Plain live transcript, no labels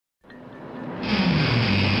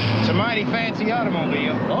mighty fancy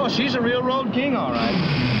automobile. Oh, she's a real road king, all right.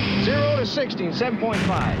 0 to 60 in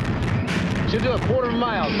 7.5. She'll do a quarter of a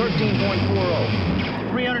mile,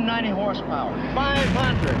 13.40. 390 horsepower.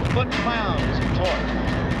 500 foot-pounds of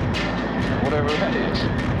torque. Whatever that is.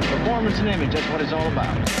 Performance and image, that's what it's all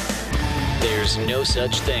about. There's no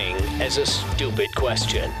such thing as a stupid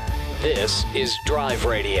question. This is Drive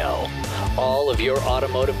Radio. All of your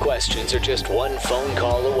automotive questions are just one phone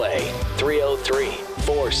call away.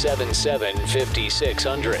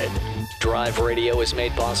 303-477-5600. Drive Radio is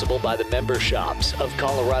made possible by the member shops of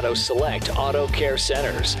Colorado Select Auto Care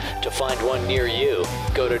Centers. To find one near you,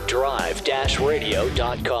 go to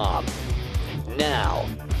drive-radio.com. Now,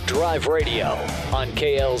 Drive Radio on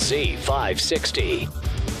KLZ 560.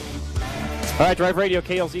 All right, Drive Radio,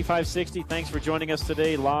 KLZ 560. Thanks for joining us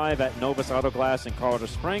today live at Novus Auto Glass in Colorado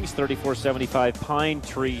Springs, 3475 Pine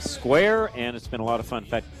Tree Square. And it's been a lot of fun. In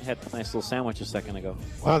fact, I had a nice little sandwich a second ago.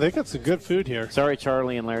 Wow, they got some good food here. Sorry,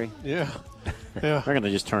 Charlie and Larry. Yeah. Yeah. They're going to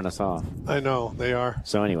just turn us off. I know, they are.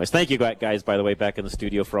 So anyways, thank you guys, by the way, back in the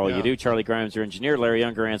studio for all you do. Charlie Grimes, your engineer. Larry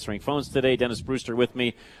Younger answering phones today. Dennis Brewster with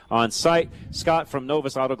me on site. Scott from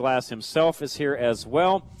Novus Auto Glass himself is here as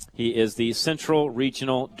well. He is the Central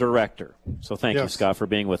Regional Director. So thank you, Scott, for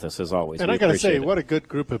being with us as always. And I got to say, what a good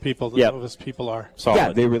group of people the Novus people are. Solid.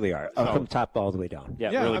 Yeah, they really are. From top all the way down.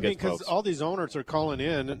 Yeah, really good because folks. all these owners are calling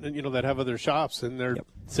in, and that have other shops, and they're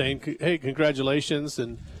saying, "Hey, congratulations,"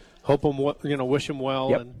 and hope them, wish them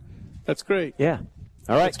well, and that's great. Yeah.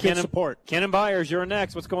 All right, Ken support. Ken and Byers, you're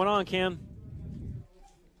next. What's going on, Ken?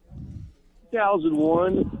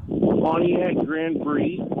 2001 Pontiac Grand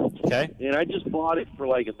Prix. Okay. And I just bought it for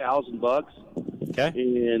like $1,000. Okay.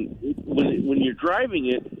 And when you're driving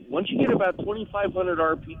it, once you get about 2,500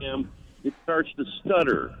 RPM, it starts to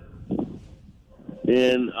stutter.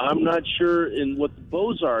 And I'm not sure. And what the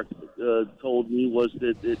Bozark told me was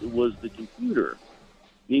that it was the computer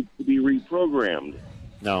needs to be reprogrammed.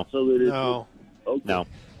 No. So that no. Okay. No.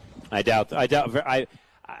 I doubt. I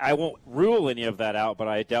won't rule any of that out, but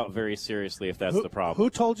I doubt very seriously if that's the problem. Who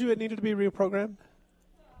told you it needed to be reprogrammed?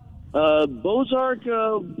 Bozark,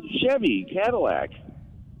 Chevy, Cadillac.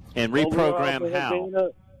 And reprogram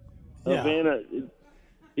how? Havana,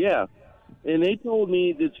 yeah. And they told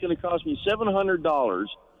me that it's going to cost me $700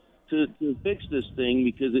 to fix this thing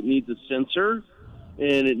because it needs a sensor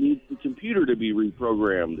and it needs the computer to be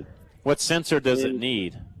reprogrammed. What sensor does it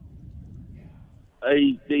need?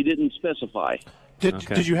 They didn't specify.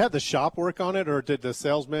 Did you have the shop work on it, or did the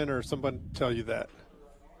salesman or someone tell you that?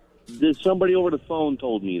 Somebody over the phone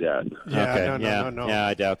told me that. Yeah, no. Yeah,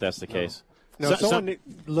 I doubt that's the case. No, someone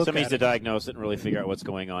needs to diagnose it and really figure out what's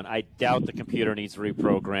going on. I doubt the computer needs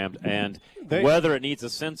reprogrammed, and whether it needs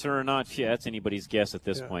a sensor or not, that's anybody's guess at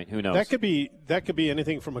this point. Who knows? That could be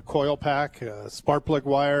anything from a coil pack, spark plug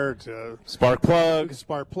wire, to spark plug,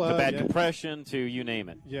 to bad compression, to you name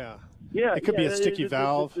it. Yeah. Yeah, it could be a sticky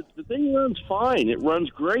valve. The thing runs fine. It runs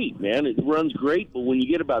great, man. It runs great, but when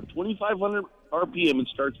you get about 2,500 RPM, it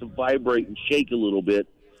starts to vibrate and shake a little bit,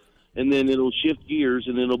 and then it'll shift gears,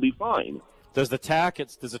 and it'll be fine. Does the tack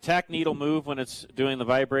needle move when it's doing the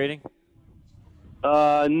vibrating?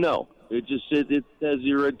 No. It says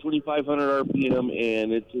you're at 2,500 RPM,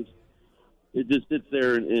 and it just sits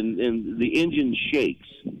there, and the engine shakes.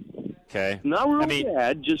 Okay. Not real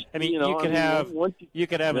bad. Just you could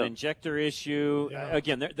have an injector issue. Yeah.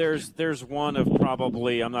 Again, there's one of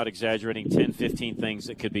probably, I'm not exaggerating, 10, 15 things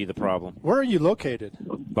that could be the problem. Where are you located?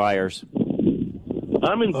 Byers.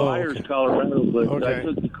 I'm in Byers, Colorado, but I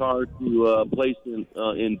took the car to a place in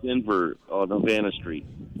Denver on Havana Street.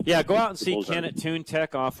 Yeah, go out and see Ken at Tune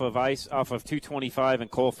Tech off of 225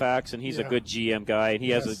 and Colfax, and he's a good GM guy, and he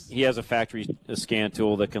has a factory scan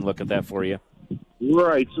tool that can look at that for you.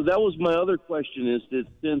 Right. So that was my other question: is that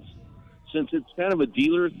since it's kind of a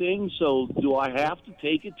dealer thing, so do I have to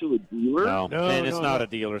take it to a dealer? No, it's not a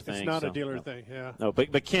dealer thing. It's not a dealer thing. Yeah. No,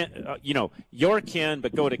 but Ken, you're Ken,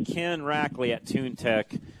 but go to Ken Rackley at Tune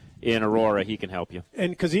Tech in Aurora. He can help you.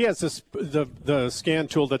 And because he has the scan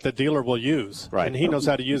tool that the dealer will use, right? And he knows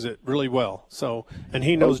how to use it really well. So, and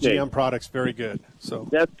he knows GM products very good. So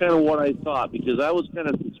that's kind of what I thought, because I was kind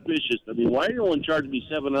of suspicious. I mean, why are you only charging me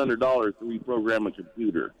 $700 to reprogram a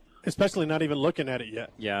computer? Especially not even looking at it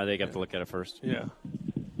yet. Yeah, they got to look at it first. Yeah.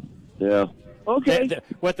 Yeah. Okay.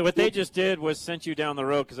 What they just did was sent you down the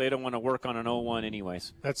road because they don't want to work on an 01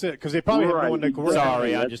 anyways. That's it, because they probably have no one to work on.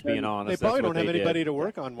 Sorry, I'm just being honest. They probably don't have anybody to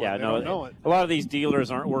work on one. Yeah, they don't know it. A lot of these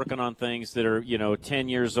dealers aren't working on things that are 10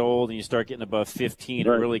 years old, and you start getting above 15, it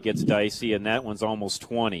really gets dicey, and that one's almost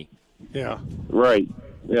 20. Yeah. Right.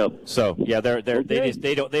 Yeah. So they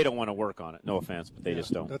don't want to work on it. No offense, but they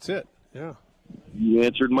just don't. That's it. Yeah. You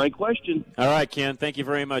answered my question. All right, Ken. Thank you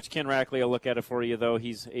very much. Ken Rackley will look at it for you, though.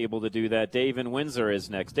 He's able to do that. Dave in Windsor is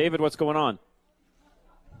next. David, what's going on?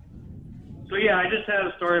 So, yeah, I just had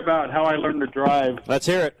a story about how I learned to drive. Let's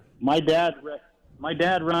hear it. My dad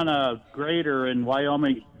ran a grader in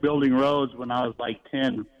Wyoming building roads when I was like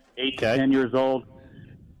 10 years old.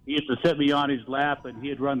 He used to sit me on his lap, and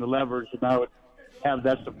he'd run the levers, and I would have –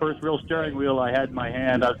 that's the first real steering wheel I had in my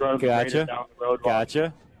hand. I was running the grader down the road.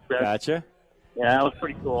 Gotcha. Yeah, that was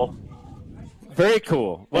pretty cool. Very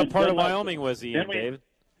cool. What part of Wyoming was he in, David?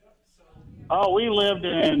 Oh, we lived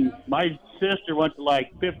in – my sister went to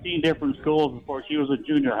like 15 different schools before she was in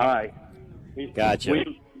junior high. Gotcha.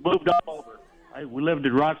 We moved all over. We lived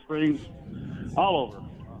in Rock Springs, all over,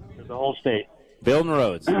 the whole state. Building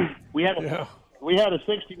roads. We had a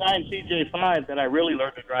 69 CJ5 that I really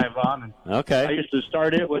learned to drive on. And okay. I used to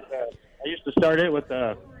start it with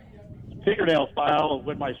a fingernail file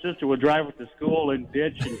when my sister would drive it to school and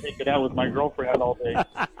ditch and take it out with my girlfriend all day.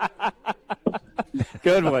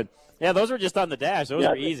 Good one. Yeah, those were just on the dash. Those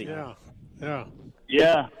are easy. Yeah.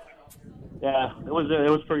 Yeah. It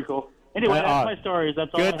was pretty cool. Anyway, that's my stories.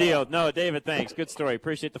 That's all. Good deal. No, David, thanks. Good story.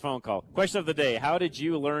 Appreciate the phone call. Question of the day: how did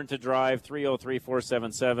you learn to drive?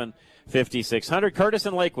 303-477-5600. Curtis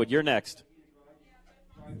in Lakewood, you're next.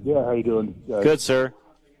 Yeah, how you doing? Good, sir.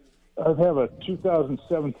 I have a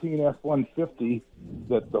 2017 F-150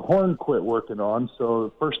 that the horn quit working on, so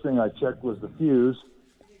the first thing I checked was the fuse,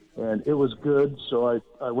 and it was good, so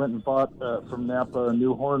I went and bought from Napa a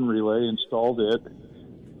new horn relay, installed it,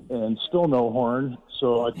 and still no horn,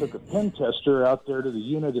 so I took a pen tester out there to the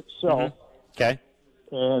unit itself. Okay.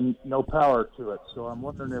 And no power to it, so I'm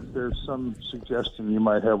wondering if there's some suggestion you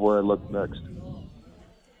might have where I look next.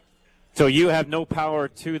 So you have no power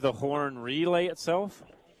to the horn relay itself?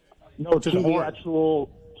 No, to the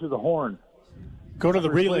horn. Go to the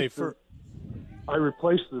relay for. I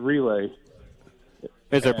replaced the relay.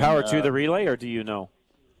 Is there power to the relay, or do you know?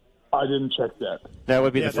 I didn't check that. That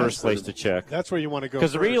would be the first place to check. That's where you want to go.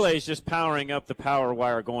 Because the relay is just powering up the power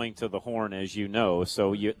wire going to the horn, as you know.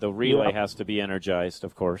 So the relay has to be energized,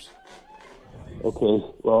 of course. Okay.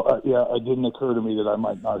 Well, it didn't occur to me that I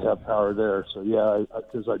might not have power there. So,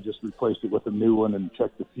 because I just replaced it with a new one and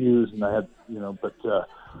checked the fuse, and I had, but.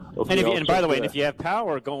 Okay, and by the way, if you have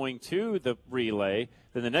power going to the relay,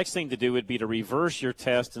 then the next thing to do would be to reverse your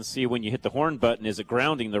test and see when you hit the horn button, is it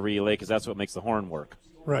grounding the relay, because that's what makes the horn work.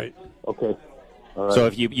 Right. Okay. All right. So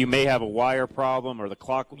if you may have a wire problem, or the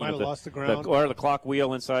clock, might have lost the ground, or the clock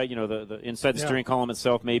wheel inside, the inside the steering column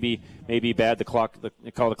itself may be bad. They call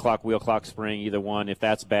the clock wheel, clock spring, either one. If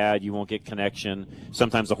that's bad, you won't get connection.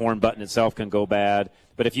 Sometimes the horn button itself can go bad.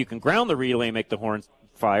 But if you can ground the relay and make the horn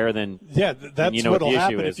fire, then that's what'll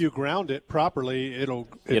happen. If you ground it properly, it'll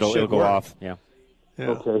go off. Yeah.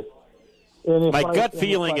 Okay. My gut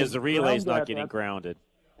feeling is the relay's not getting grounded.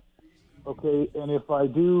 Okay, and if I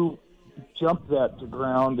do jump that to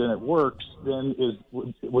ground and it works, then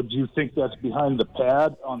would you think that's behind the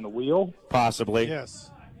pad on the wheel? Possibly.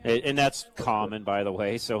 Yes. And that's common, by the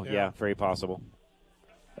way. So very possible.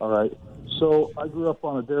 All right. So I grew up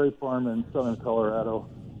on a dairy farm in southern Colorado,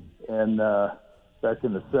 and back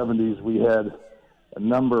in the 70s we had a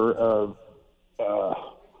number of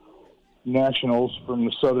nationals from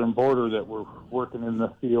the southern border that were working in the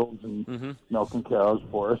fields and milking cows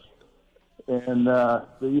for us. And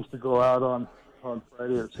they used to go out on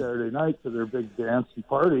Friday or Saturday night to their big dance and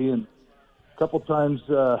party, and a couple times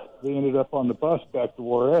they ended up on the bus back to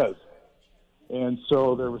Juarez. And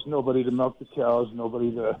so there was nobody to milk the cows,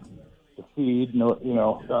 nobody to feed. It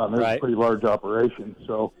was a pretty large operation.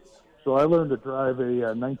 So I learned to drive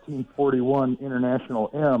a 1941 International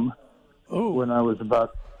M when I was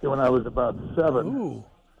about 7. Ooh.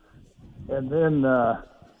 And then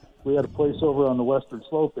we had a place over on the western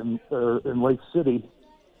slope in Lake City,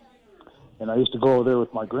 and I used to go over there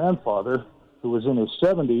with my grandfather, who was in his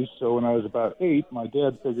 70s. So when I was about 8, my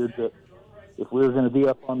dad figured that if we were going to be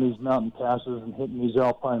up on these mountain passes and hitting these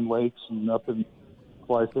alpine lakes and up and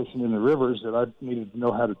fly fishing in the rivers, that I needed to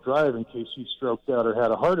know how to drive in case he stroked out or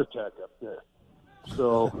had a heart attack up there.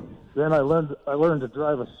 So then I learned to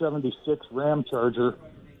drive a 76 Ram Charger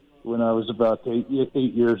when I was about 8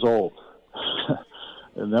 years old.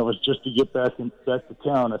 And that was just to get back to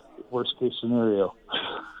town at worst case scenario.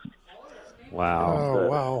 Wow. Oh,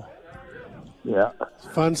 wow. Yeah. It's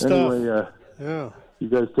fun stuff. Anyway, you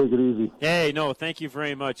guys take it easy. Hey, no, thank you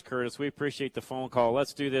very much, Curtis. We appreciate the phone call.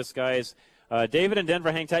 Let's do this, guys. David in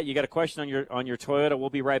Denver, hang tight. You got a question on your Toyota. We'll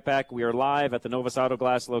be right back. We are live at the Novus Auto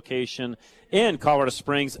Glass location in Colorado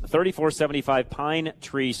Springs, 3475 Pine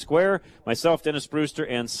Tree Square. Myself, Dennis Brewster,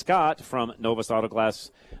 and Scott from Novus Auto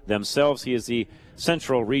Glass themselves. He is the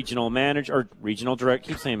Central Regional Manager, or Regional Director.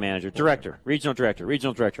 Keep saying Manager. Regional Director.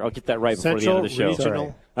 I'll get that right before the end of the show.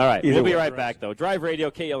 Regional. All right. We'll be right back, though. Drive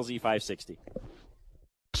Radio, KLZ 560.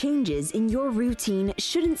 Changes in your routine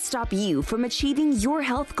shouldn't stop you from achieving your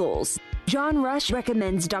health goals. John Rush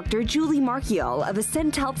recommends Dr. Julie Marchiol of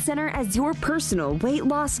Ascent Health Center as your personal weight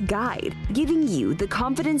loss guide, giving you the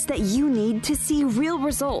confidence that you need to see real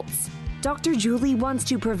results. Dr. Julie wants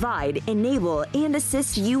to provide, enable, and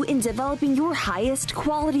assist you in developing your highest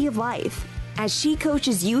quality of life. As she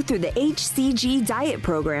coaches you through the HCG diet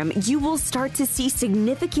program, you will start to see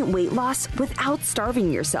significant weight loss without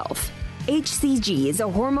starving yourself. HCG is a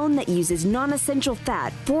hormone that uses non-essential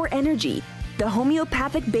fat for energy. The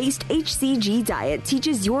homeopathic-based HCG diet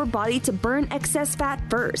teaches your body to burn excess fat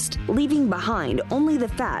first, leaving behind only the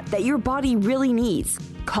fat that your body really needs.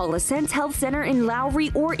 Call Ascent Health Center in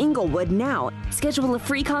Lowry or Inglewood now. Schedule a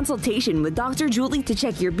free consultation with Dr. Julie to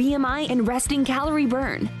check your BMI and resting calorie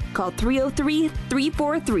burn. Call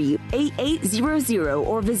 303-343-8800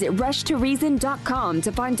 or visit rushtoreason.com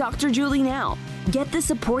to find Dr. Julie now. Get the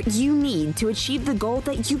support you need to achieve the goal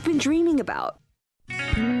that you've been dreaming about.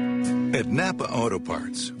 At Napa Auto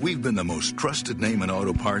Parts, we've been the most trusted name in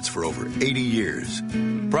auto parts for over 80 years.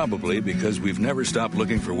 Probably because we've never stopped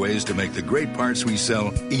looking for ways to make the great parts we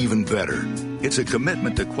sell even better. It's a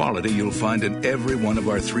commitment to quality you'll find in every one of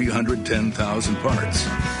our 310,000 parts.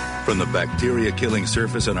 From the bacteria-killing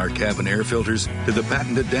surface on our cabin air filters, to the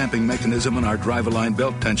patented damping mechanism on our drive-align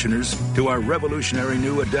belt tensioners, to our revolutionary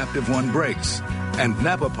new Adaptive One brakes. And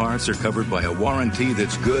Napa parts are covered by a warranty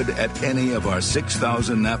that's good at any of our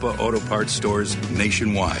 6,000 Napa Auto Parts stores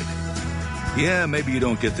nationwide. Yeah, maybe you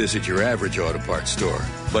don't get this at your average auto parts store,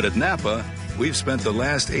 but at Napa, we've spent the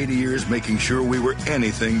last 80 years making sure we were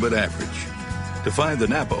anything but average. To find the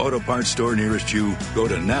Napa Auto Parts store nearest you, go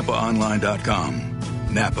to NapaOnline.com.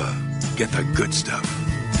 Napa, get the good stuff.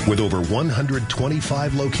 With over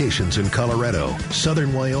 125 locations in Colorado,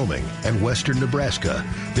 southern Wyoming, and western Nebraska,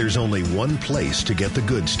 there's only one place to get the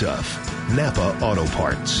good stuff. Napa Auto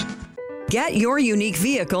Parts. Get your unique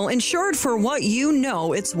vehicle insured for what you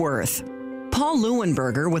know it's worth. Paul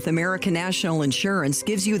Leuenberger with American National Insurance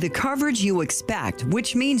gives you the coverage you expect,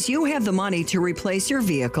 which means you have the money to replace your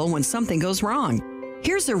vehicle when something goes wrong.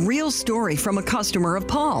 Here's a real story from a customer of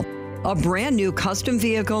Paul. A brand new custom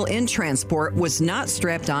vehicle in transport was not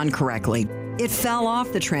strapped on correctly. It fell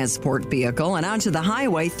off the transport vehicle and onto the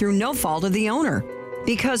highway through no fault of the owner.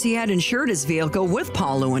 Because he had insured his vehicle with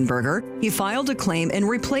Paul Leuenberger, he filed a claim and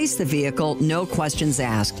replaced the vehicle, no questions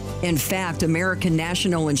asked. In fact, American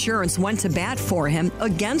National Insurance went to bat for him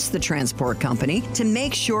against the transport company to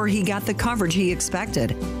make sure he got the coverage he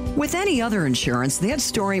expected. With any other insurance, that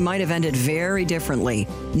story might have ended very differently.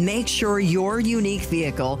 Make sure your unique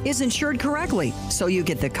vehicle is insured correctly so you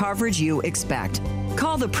get the coverage you expect.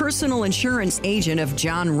 Call the personal insurance agent of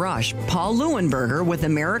John Rush, Paul Leuenberger with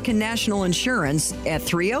American National Insurance at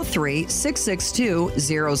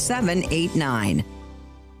 303-662-0789.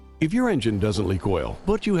 If your engine doesn't leak oil,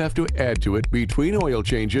 but you have to add to it between oil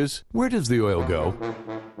changes, where does the oil go?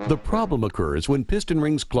 The problem occurs when piston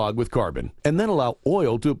rings clog with carbon and then allow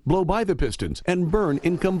oil to blow by the pistons and burn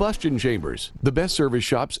in combustion chambers. The best service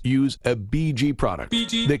shops use a BG product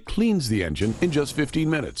that cleans the engine in just 15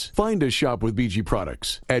 minutes. Find a shop with BG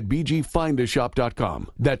products at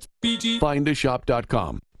bgfindashop.com. That's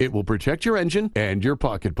bgfindashop.com. It will protect your engine and your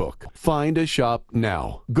pocketbook. Find a shop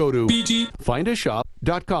now. Go to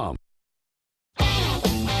bgfindashop.com.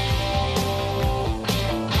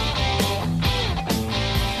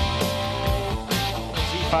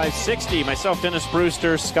 560. Myself, Dennis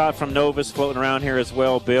Brewster, Scott from Novus floating around here as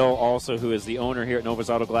well. Bill, also, who is the owner here at Novus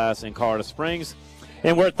Auto Glass in Colorado Springs.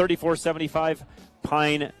 And we're at 3475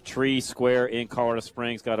 Pine Tree Square in Colorado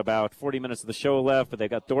Springs. Got about 40 minutes of the show left, but they've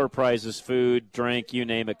got door prizes, food, drink, you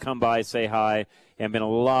name it. Come by, say hi. And been a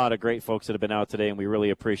lot of great folks that have been out today, and we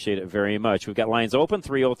really appreciate it very much. We've got lines open,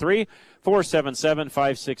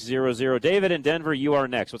 303-477-5600. David in Denver, you are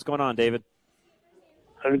next. What's going on, David?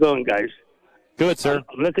 How's it going, guys? Good, sir.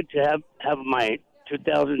 I'm looking to have my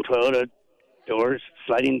 2000 Toyota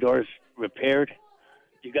sliding doors repaired.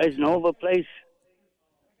 Do you guys know of a place?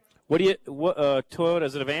 Toyota,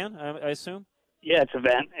 is it a van, I assume? Yeah, it's a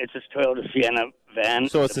van. It's a Toyota Sienna van.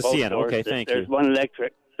 So it's a Sienna. Doors. Okay, thank you. There's one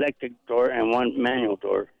electric door and one manual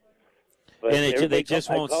door. But and they just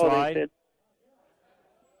won't slide?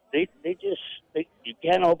 You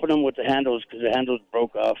can't open them with the handles because the handles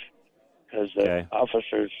broke off. because the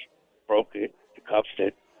officers broke it, cuffed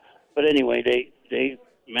it. But anyway, they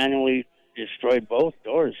manually destroyed both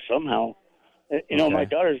doors somehow. You know, my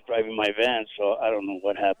daughter's driving my van, so I don't know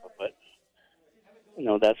what happened, but you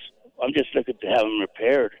know, I'm just looking to have them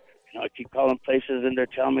repaired. You know, I keep calling places and they're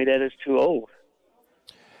telling me that it's too old.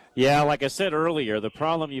 Yeah, like I said earlier, the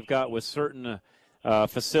problem you've got with certain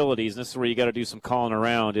facilities, and this is where you got to do some calling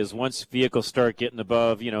around, is once vehicles start getting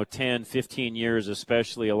above, 10, 15 years,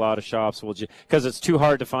 especially, a lot of shops will because it's too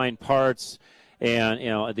hard to find parts, and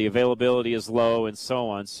the availability is low and so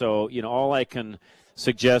on. So all I can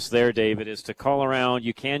suggest there, David, is to call around.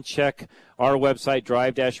 You can check our website,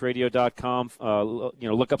 drive-radio.com.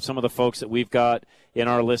 Look up some of the folks that we've got in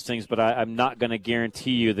our listings, but I'm not going to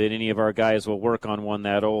guarantee you that any of our guys will work on one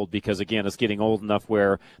that old because, again, it's getting old enough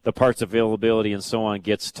where the parts availability and so on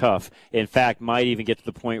gets tough. In fact, might even get to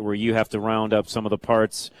the point where you have to round up some of the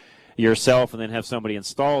parts yourself and then have somebody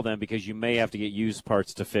install them because you may have to get used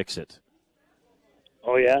parts to fix it.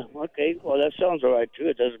 Oh, yeah? Okay. Well, that sounds all right, too.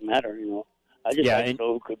 It doesn't matter, I just like to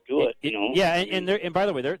know who could do it, Yeah, and by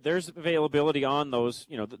the way, there's availability on those.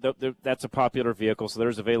 That's a popular vehicle, so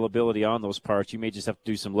there's availability on those parts. You may just have to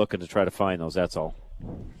do some looking to try to find those. That's all.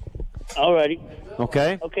 All righty.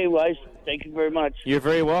 Okay. Okay, Wise. Thank you very much. You're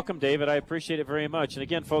very welcome, David. I appreciate it very much. And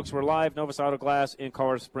again, folks, we're live, Novus Auto Glass in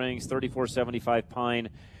Colorado Springs, 3475 Pine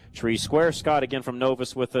Tree Square. Scott, again, from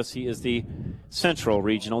Novus with us. He is the Central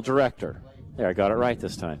Regional Director. There, I got it right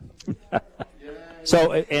this time.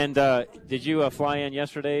 So, and did you fly in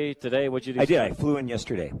yesterday, today? What'd you do? I did. I flew in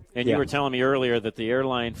yesterday. And you were telling me earlier that the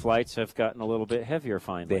airline flights have gotten a little bit heavier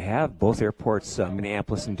finally. They have. Both airports,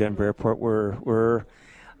 Minneapolis and Denver Airport, were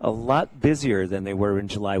a lot busier than they were in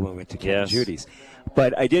July when we went to Camp Judy's.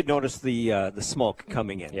 But I did notice the smoke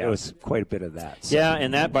coming in. Yeah. There was quite a bit of that. So. Yeah,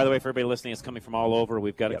 and that, by the way, for everybody listening, is coming from all over.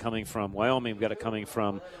 We've got it coming from Wyoming. We've got it coming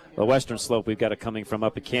from the Western Slope. We've got it coming from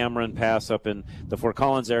up at Cameron Pass, up in the Fort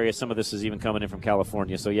Collins area. Some of this is even coming in from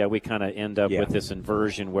California. So, we kind of end up with this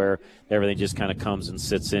inversion where everything just kind of comes and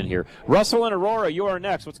sits in here. Russell and Aurora, you are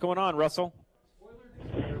next. What's going on, Russell?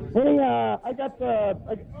 Hey, I got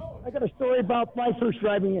a story about my first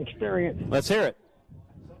driving experience. Let's hear it.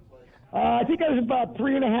 I think I was about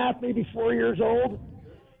 3.5, maybe 4 years old,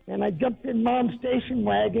 and I jumped in Mom's station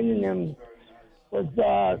wagon and was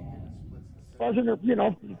buzzing her,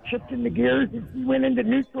 chipped in the gears. He went into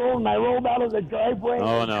neutral, and I rolled out of the driveway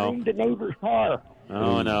and screamed the neighbor's car.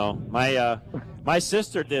 Oh no, my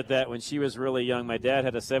sister did that when she was really young. My dad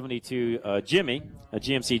had a '72 Jimmy, a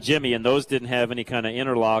GMC Jimmy, and those didn't have any kind of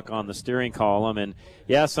interlock on the steering column. And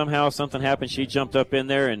somehow something happened. She jumped up in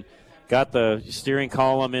there and got the steering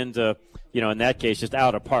column into, in that case, just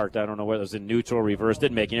out of park. I don't know whether it was in neutral, reverse,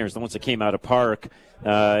 didn't make any difference. Once it came out of park,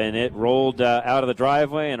 and it rolled out of the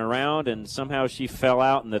driveway and around, and somehow she fell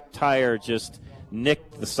out, and the tire just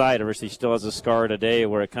nicked the side of her. She still has a scar today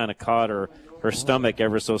where it kind of caught her stomach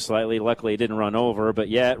ever so slightly. Luckily, it didn't run over, but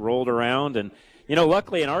it rolled around. And,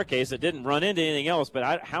 luckily in our case, it didn't run into anything else.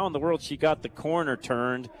 But how in the world she got the corner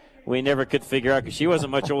turned, we never could figure out because she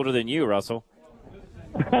wasn't much older than you, Russell.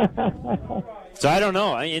 So I don't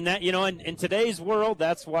know. In that, in today's world,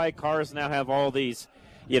 that's why cars now have all these,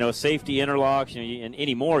 safety interlocks. And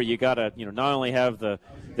anymore, you got to, not only have the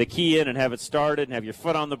key in and have it started and have your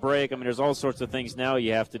foot on the brake. I mean, there's all sorts of things now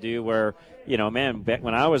you have to do where, back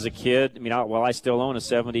when I was a kid, I still own a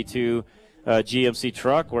 72 GMC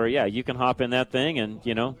truck where, you can hop in that thing and,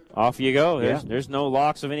 off you go. There's no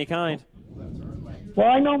locks of any kind. Well,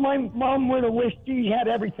 I know my mom would have wished she had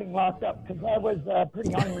everything locked up because I was a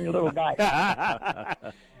pretty hungry little guy.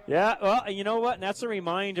 Yeah, well, you know what? And that's a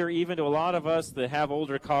reminder even to a lot of us that have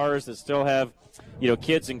older cars that still have,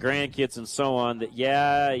 kids and grandkids and so on that,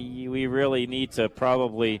 we really need to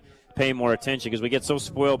probably pay more attention because we get so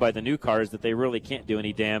spoiled by the new cars that they really can't do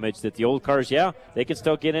any damage, that the old cars, they can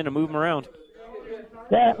still get in and move them around.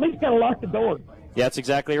 Yeah, at least got to lock the door. Yeah, that's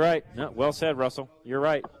exactly right. No, well said, Russell. You're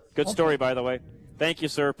right. Good story, by the way. Thank you,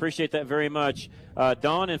 sir. Appreciate that very much.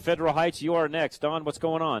 Don in Federal Heights, you are next. Don, what's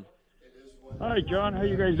going on? Hi, John. How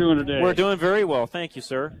you guys doing today? We're doing very well. Thank you,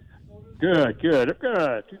 sir. Good. I've got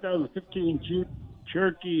a 2015 Jeep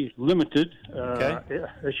Cherokee Limited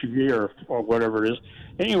SUV or whatever it is.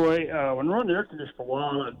 Anyway, when I run the air conditioner for a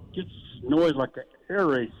while, it gets noise like an air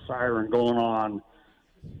raid siren going on.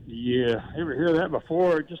 Yeah, ever hear that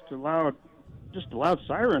before? Just a loud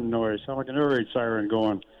siren noise, sound like an air raid siren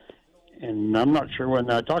going. And I'm not sure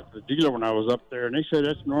when I talked to the dealer when I was up there, and they said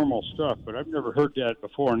that's normal stuff, but I've never heard that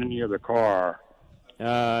before in any other car.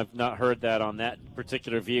 I've not heard that on that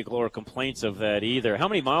particular vehicle or complaints of that either. How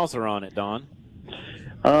many miles are on it, Don?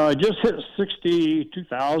 Just hit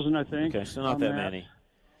 62,000, I think. Okay, so not that many.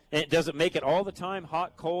 And does it make it all the time,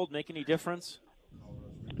 hot, cold, make any difference?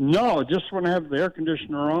 No, just when I have the air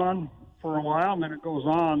conditioner on for a while, and then it goes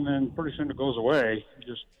on, then pretty soon it goes away. It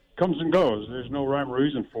just comes and goes. There's no rhyme or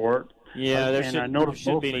reason for it. Yeah, there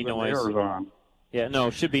should be any noise. The air is on. Yeah, no,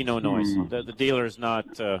 should be no noise. The dealer's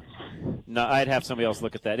not. I'd have somebody else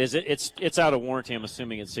look at that. It's out of warranty? I'm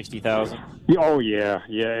assuming it's 60,000. Oh yeah,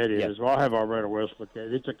 it is. Well, I'll have our right away look at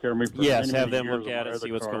it. They took care of me for yes, many have them years look at it,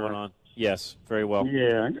 see what's car. going on. Yes, very well.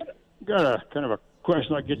 Yeah, I got a kind of a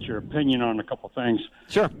question. I'd get your opinion on a couple things.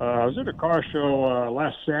 Sure. I was at a car show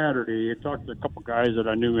last Saturday. I talked to a couple guys that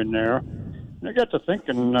I knew in there, and I got to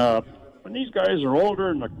thinking when these guys are older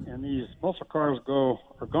and these muscle cars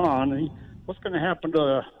are gone. What's going to happen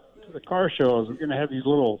to the car shows? We're going to have these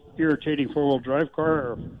little irritating four-wheel drive car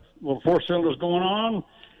or little four-cylinders going on.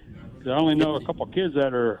 I only know a couple kids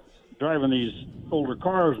that are driving these older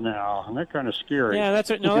cars now, and they're kind of scary. Yeah,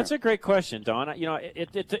 that's a great question, Don. I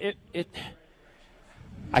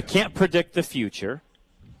can't predict the future,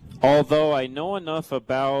 although I know enough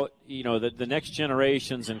about the next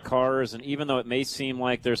generations in cars, and even though it may seem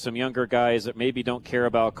like there's some younger guys that maybe don't care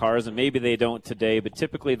about cars, and maybe they don't today, but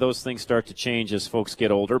typically those things start to change as folks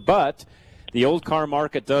get older. But the old car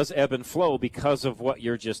market does ebb and flow because of what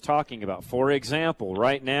you're just talking about. For example,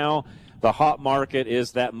 right now, the hot market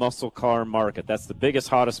is that muscle car market. That's the biggest,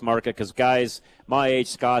 hottest market because guys my age,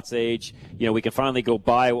 Scott's age, we can finally go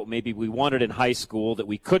buy what maybe we wanted in high school that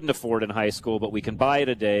we couldn't afford in high school, but we can buy it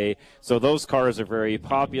today. So those cars are very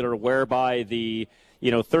popular, whereby the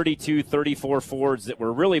 32, 34 Fords that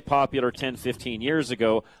were really popular 10, 15 years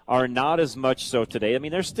ago are not as much so today. I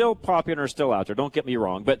mean, they're still popular, still out there, don't get me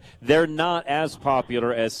wrong, but they're not as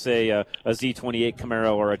popular as, say, a Z28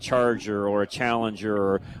 Camaro or a Charger or a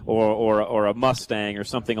Challenger or a Mustang or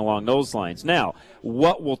something along those lines. Now,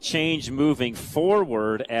 what will change moving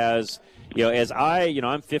forward as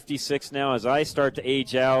I'm 56 now, as I start to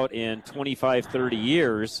age out in 25, 30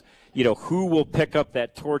 years, who will pick up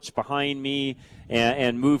that torch behind me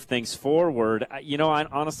and move things forward?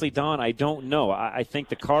 Honestly, Don, I don't know. I think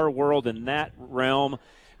the car world in that realm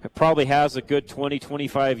probably has a good 20,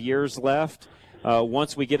 25 years left.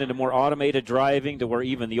 Once we get into more automated driving to where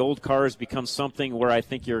even the old cars become something where I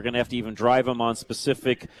think you're going to have to even drive them on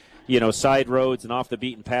specific, side roads and off the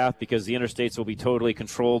beaten path because the interstates will be totally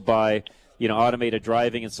controlled by automated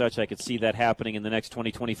driving and such. I could see that happening in the next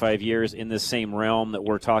 20, 25 years in this same realm that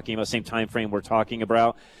we're talking about, same time frame we're talking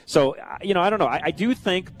about. So, I don't know. I do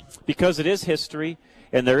think because it is history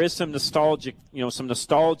and there is some nostalgia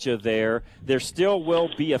there still will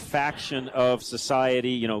be a faction of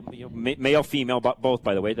society, male, female, both,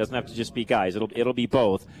 by the way. It doesn't have to just be guys. It'll be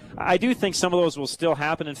both. I do think some of those will still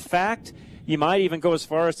happen. In fact, you might even go as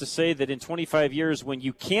far as to say that in 25 years when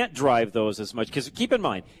you can't drive those as much, because keep in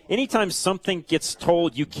mind, anytime something gets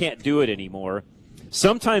told you can't do it anymore,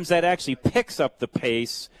 sometimes that actually picks up the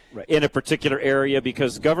pace in a particular area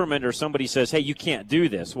because government or somebody says, hey, you can't do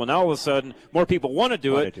this. Well, now all of a sudden more people want to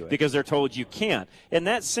do it because they're told you can't. And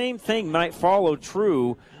that same thing might follow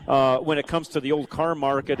true when it comes to the old car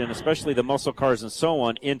market and especially the muscle cars and so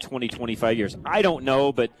on in 20, 25 years. I don't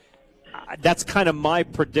know, but that's kind of my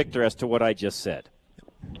predictor as to what I just said.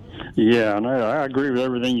 Yeah, and I agree with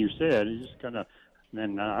everything you said. It's just kind of,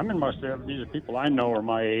 and I'm in my 70s. The people I know are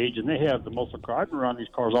my age, and they have the muscle car. I've been around these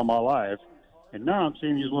cars all my life, and now I'm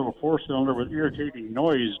seeing these little four-cylinder with irritating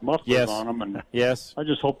noise mufflers on them. And yes, I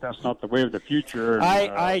just hope that's not the way of the future. And,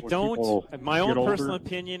 I don't. My own personal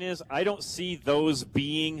opinion is I don't see those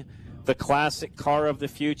being the classic car of the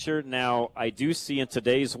future. Now, I do see in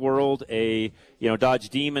today's world a Dodge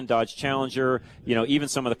Demon, Dodge Challenger, even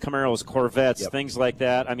some of the Camaros, Corvettes, things like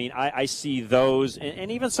that. I mean, I see those, and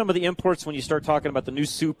even some of the imports when you start talking about the new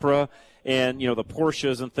Supra and, the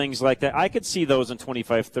Porsches and things like that. I could see those in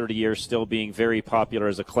 25, 30 years still being very popular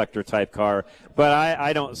as a collector-type car, but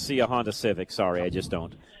I don't see a Honda Civic. Sorry, I just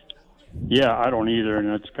don't. Yeah, I don't either, and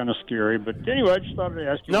it's kind of scary. But anyway, I just thought I'd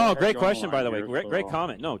ask you. No, great question, by the way. Great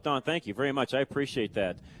comment. No, Don, thank you very much. I appreciate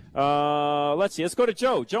that. Let's see. Let's go to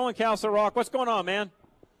Joe. Joe in Castle Rock. What's going on, man?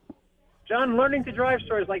 John, learning to drive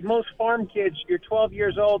stories like most farm kids. You're 12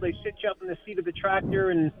 years old. They sit you up in the seat of the tractor,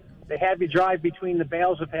 and they have you drive between the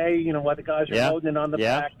bales of hay, while the guys are loading it on the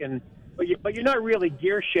back. But you're not really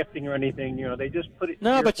gear shifting or anything. They just put it.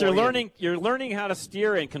 No, but you're learning how to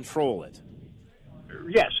steer and control it.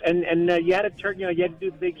 Yes, and you had to turn. You had to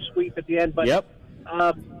do the big sweep at the end. But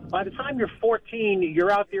by the time you're 14, you're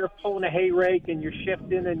out there pulling a hay rake and you're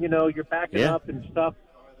shifting and you're backing up and stuff.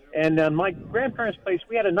 And my grandparents' place,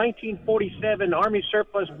 we had a 1947 Army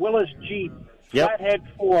surplus Willis Jeep, flathead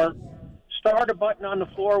 4, starter button on the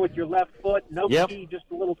floor with your left foot, no Yep. key, just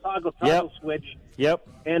a little toggle switch. Yep.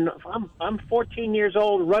 And I'm 14 years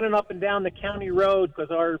old, running up and down the county road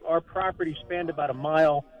because our property spanned about a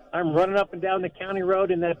mile. I'm running up and down the county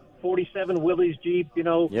road in that 47 Willys Jeep,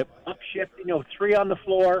 upshift, 3 on the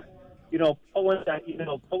floor, pulling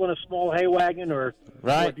a small hay wagon or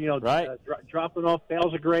dropping off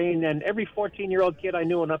bales of grain. And every 14-year-old kid I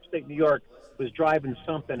knew in upstate New York was driving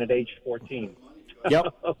something at age 14.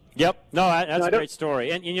 Yep. No, that's a great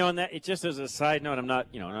story. And and that it just as a side note, I'm not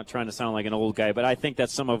trying to sound like an old guy, but I think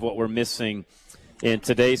that's some of what we're missing in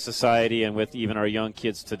today's society and with even our young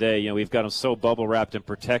kids today. We've got them so bubble wrapped and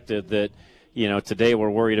protected that today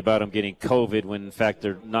we're worried about them getting COVID when in fact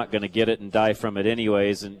they're not going to get it and die from it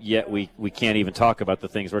anyways, and yet we can't even talk about the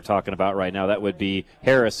things we're talking about right now. That would be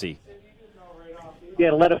heresy.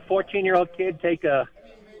 Yeah, to let a 14-year-old kid take a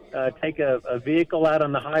vehicle out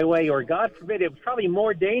on the highway, or God forbid, it was probably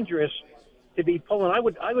more dangerous to be pulling. I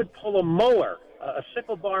would pull a mower, a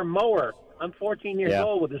sickle bar mower. I'm 14 years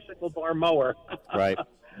old with a sickle bar mower. Right.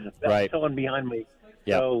 That's towing behind me.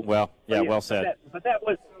 Yeah. So, well said. That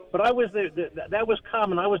was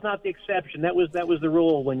common. I was not the exception. That was the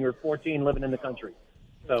rule when you're 14 living in the country.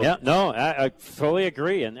 So. Yeah, no, I fully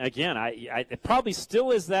agree. And again, it probably still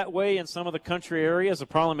is that way in some of the country areas. The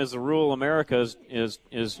problem is the rural America is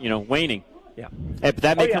waning. Yeah, but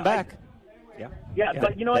that may come back. Yeah,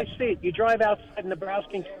 but I see it. You drive outside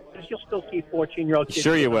Nebraska, you'll still see 14-year-old kids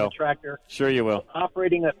on a tractor. Sure you will.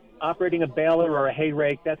 Operating a baler or a hay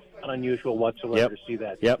rake. That's not unusual whatsoever to see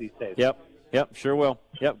that these days. Yep, sure will.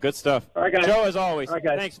 Yep, good stuff. All right, guys. Joe, as always. All right,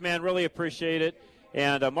 guys. Thanks, man. Really appreciate it.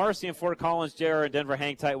 And Marcy in Fort Collins, JR in Denver,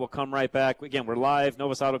 hang tight. We'll come right back. Again, we're live.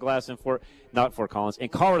 Novus Auto Glass in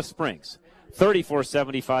Colorado Springs,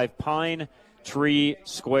 3475 Pine Tree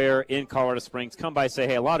Square in Colorado Springs. Come by, say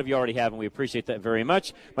hey. A lot of you already have, and we appreciate that very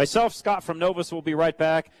much. Myself, Scott from Novus, will be right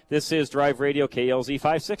back. This is Drive Radio, KLZ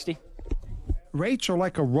 560. Rates are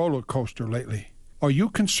like a roller coaster lately. Are you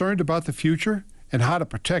concerned about the future and how to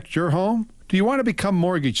protect your home? Do you want to become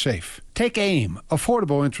mortgage safe? Take AIM,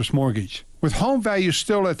 Affordable Interest Mortgage. With home values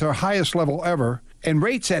still at their highest level ever and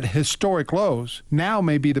rates at historic lows, now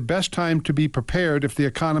may be the best time to be prepared if the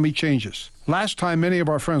economy changes. Last time, many of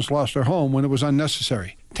our friends lost their home when it was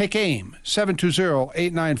unnecessary. Take AIM,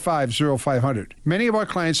 720-895-0500. Many of our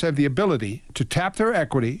clients have the ability to tap their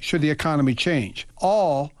equity should the economy change,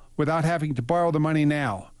 all without having to borrow the money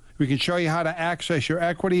now. We can show you how to access your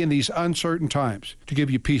equity in these uncertain times to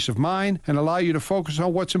give you peace of mind and allow you to focus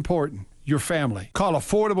on what's important, your family. Call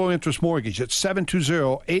Affordable Interest Mortgage at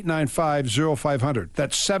 720-895-0500.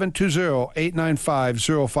 That's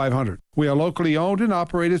 720-895-0500. We are locally owned and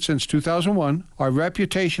operated since 2001. Our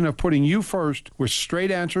reputation of putting you first with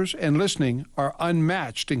straight answers and listening are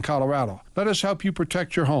unmatched in Colorado. Let us help you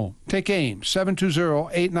protect your home. Take AIM,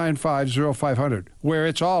 720-895-0500, where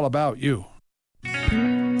it's all about you.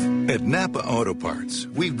 At Napa Auto Parts,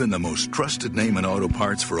 we've been the most trusted name in auto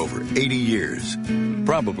parts for over 80 years.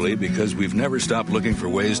 Probably because we've never stopped looking for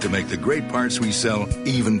ways to make the great parts we sell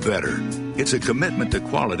even better. It's a commitment to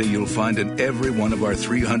quality you'll find in every one of our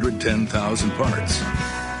 310,000 parts.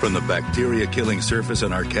 From the bacteria-killing surface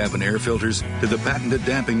on our cabin air filters, to the patented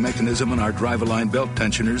damping mechanism on our drive-align belt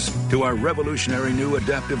tensioners, to our revolutionary new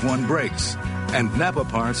Adaptive One brakes. And Napa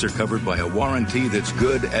parts are covered by a warranty that's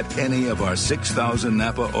good at any of our 6,000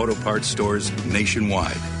 Napa Auto Parts stores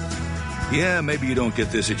nationwide. Yeah, maybe you don't get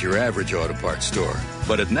this at your average auto parts store,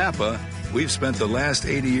 but at Napa, we've spent the last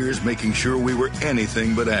 80 years making sure we were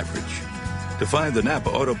anything but average. To find the Napa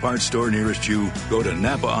Auto Parts store nearest you, go to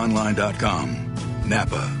NapaOnline.com.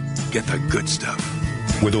 Napa, get the good stuff.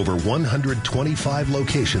 With over 125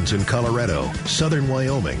 locations in Colorado, southern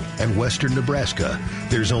Wyoming, and western Nebraska,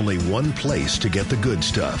 there's only one place to get the good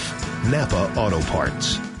stuff: Napa Auto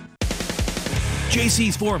Parts.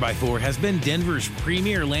 JC's 4x4 has been Denver's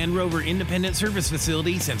premier Land Rover independent service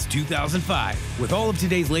facility since 2005. With all of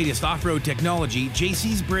today's latest off-road technology,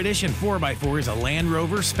 JC's British and 4x4 is a Land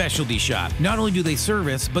Rover specialty shop. Not only do they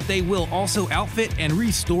service, but they will also outfit and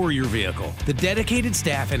restore your vehicle. The dedicated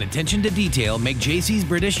staff and attention to detail make JC's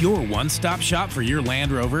British your one-stop shop for your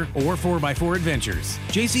Land Rover or 4x4 adventures.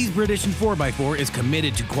 JC's British and 4x4 is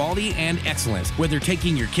committed to quality and excellence, whether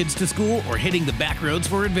taking your kids to school or hitting the back roads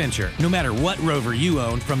for adventure. No matter what road Rover you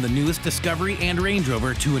own, from the newest Discovery and Range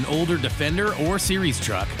Rover to an older Defender or Series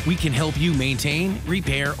truck, we can help you maintain,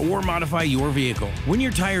 repair, or modify your vehicle. When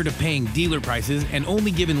you're tired of paying dealer prices and only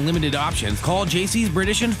given limited options, call JC's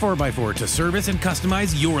British and 4x4 to service and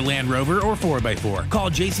customize your Land Rover or 4x4. Call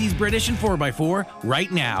JC's British and 4x4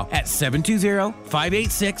 right now at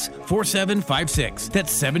 720-586-4756.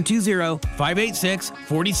 That's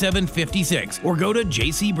 720-586-4756. Or go to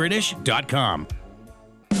jcbritish.com.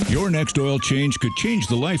 Your next oil change could change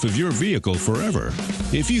the life of your vehicle forever.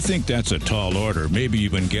 If you think that's a tall order, maybe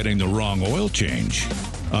you've been getting the wrong oil change.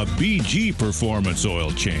 A BG Performance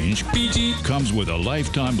oil change comes with a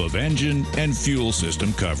lifetime of engine and fuel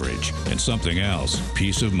system coverage. And something else,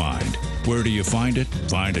 peace of mind. Where do you find it?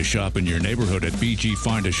 Find a shop in your neighborhood at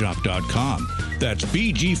bgfindashop.com. That's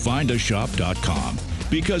bgfindashop.com.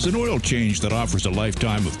 Because an oil change that offers a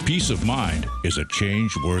lifetime of peace of mind is a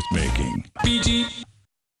change worth making. BG.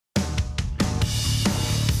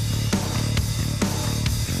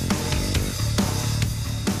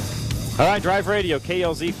 All right, Drive Radio,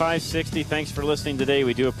 KLZ 560. Thanks for listening today.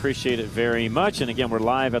 We do appreciate it very much. And again, we're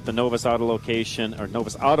live at the Novus Auto location, or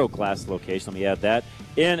Novus Auto Glass location. Let me add that.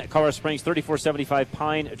 In Colorado Springs, 3475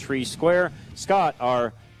 Pine Tree Square. Scott,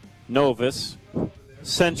 our Novus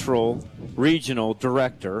Central Regional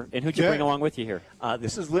Director. And who'd you bring along with you here?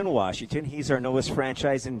 This is Lynn Washington. He's our Novus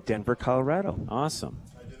franchise in Denver, Colorado. Awesome.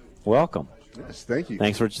 Welcome. Yes, thank you.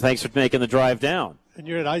 Thanks for making the drive down. And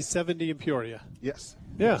you're at I-70 in Peoria. Yes.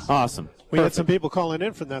 Yeah. Awesome. We had some people calling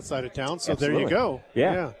in from that side of town, so Absolutely. there you go.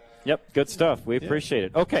 Yeah. Yep, good stuff. We appreciate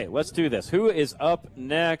it. Okay, let's do this. Who is up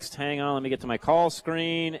next? Hang on, let me get to my call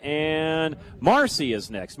screen. And Marcy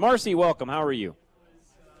is next. Marcy, welcome. How are you?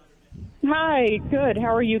 Hi, good.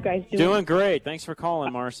 How are you guys doing? Doing great. Thanks for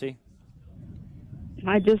calling, Marcy.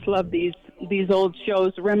 I just love these old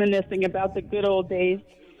shows, reminiscing about the good old days.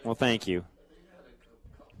 Well, thank you.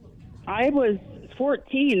 I was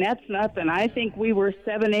 14. That's nothing. I think we were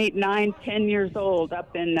 7, 8, 9, 10 years old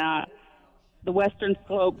up in the Western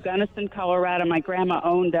Slope, Gunnison, Colorado. My grandma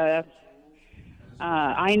owned a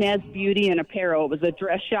Inez Beauty and Apparel. It was a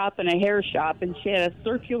dress shop and a hair shop, and she had a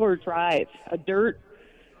circular drive, a dirt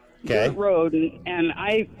road, and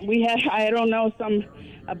we had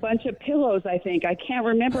a bunch of pillows. I think I can't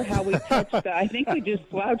remember how we touched that. I think we just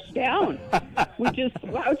slouched down.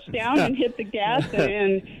 And hit the gas,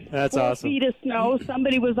 and that's 4 awesome. feet of snow.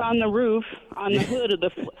 Somebody was on the roof, on the hood of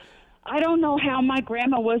the. I don't know how my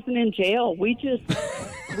grandma wasn't in jail. We drove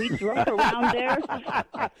around there.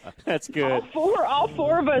 That's good. All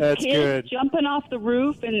four of us That's kids good. jumping off the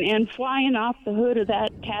roof and flying off the hood of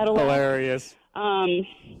that Cadillac. Hilarious.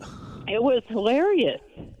 It was hilarious.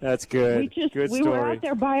 That's good. Good we story. were out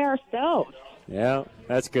there by ourselves. Yeah,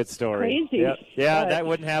 that's a good story. Crazy. Yep. Yeah, But- that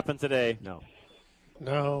wouldn't happen today. No.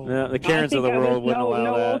 No. The Karens of the world wouldn't allow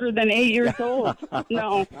no that. older than 8 years old.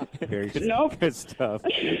 No. Very good. Nope. Good stuff.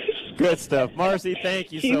 Good stuff. Marcy,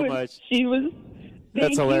 thank you so much. She was. That's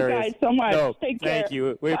Thank hilarious. you guys so much. No, Take care. thank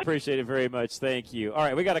you. We appreciate it very much. Thank you. All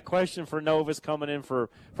right, we got a question for Novus coming in from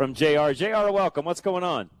JR. JR, welcome. What's going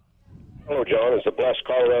on? Hello, John. It's a blessed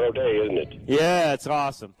Colorado day, isn't it? Yeah, it's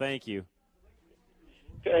awesome. Thank you.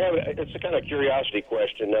 It's a kind of curiosity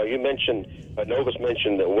question. Now, you mentioned, Novus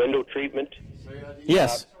mentioned the window treatment.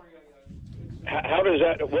 Yes. How does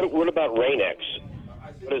that, what about Rain-X?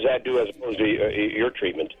 What does that do as opposed to your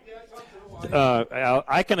treatment?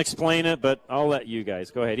 I can explain it, but I'll let you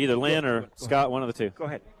guys. Go ahead. Either Lynn or Scott, one of the two. Go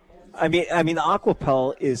ahead. I mean, the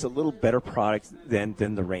Aquapel is a little better product than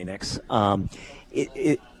the Rain-X.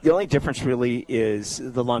 The only difference really is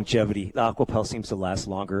the longevity. The Aquapel seems to last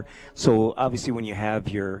longer. So obviously, when you have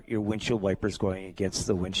your windshield wipers going against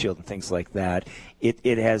the windshield and things like that,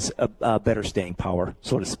 it has a better staying power,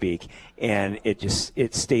 so to speak, and it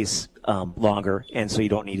stays longer, and so you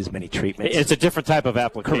don't need as many treatments. It's a different type of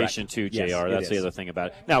application Correct. too, JR. Yes, That's it the is. other thing about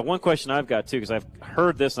it. Now, one question I've got too, because I've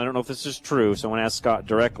heard this, and I don't know if this is true, so I want to ask Scott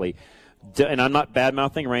directly. And I'm not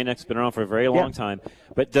bad-mouthing Rain-X, been around for a very long time,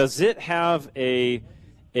 but does it have a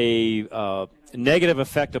negative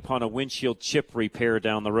effect upon a windshield chip repair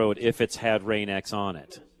down the road if it's had Rain-X on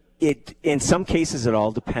it? In some cases, it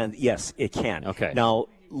all depends. Yes, it can. Okay. Now,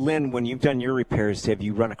 Lynn, when you've done your repairs, have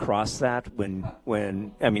you run across that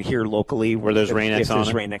here locally where there's Rain-X on it? If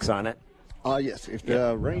there's Rain-X on it? Yes. If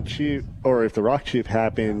the rain chip or if the rock chip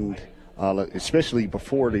happened, especially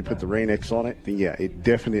before they put the Rain-X on it, then yeah, it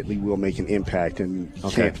definitely will make an impact, and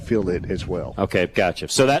you can't feel it as well. Okay, gotcha.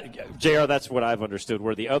 So that, JR, that's what I've understood,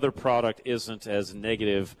 where the other product isn't as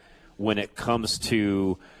negative when it comes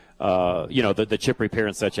to, the chip repair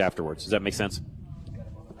and such afterwards. Does that make sense?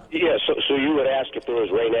 Yeah, so you would ask if there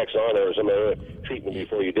was Rain-X on it or some other treatment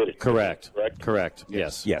before you did it. Correct. Correct? Correct.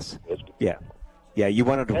 Yes. Yes. Yeah. Yeah, you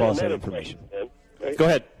wanted to divulge that information. Right? Go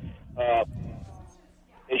ahead.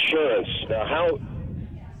 Insurance. Now,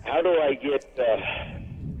 how do I get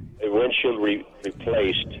a windshield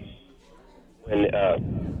replaced when it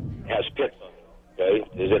has pits on it? Okay?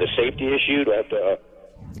 Is it a safety issue? Do I have to...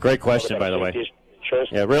 Great question, by the way. Insurance?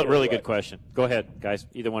 Yeah, really good question. Go ahead, guys.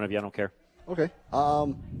 Either one of you. I don't care. Okay.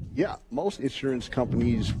 Yeah, most insurance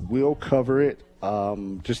companies will cover it,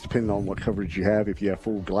 just depending on what coverage you have. If you have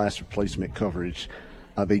full glass replacement coverage,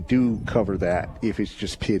 they do cover that if it's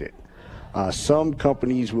just pitted. Some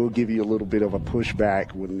companies will give you a little bit of a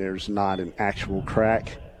pushback when there's not an actual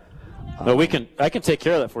crack. No, I can take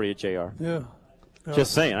care of that for you, JR. Yeah.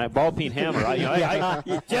 Just saying. Ball peen hammer.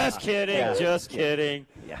 Just kidding. Yeah. Just kidding.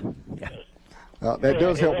 Yeah. That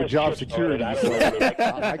does help with job security, so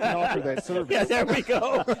I can offer that service. Yeah, there we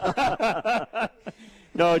go.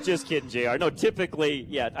 No, just kidding, JR. No, typically,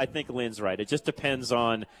 yeah, I think Lynn's right. It just depends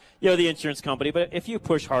on, the insurance company. But if you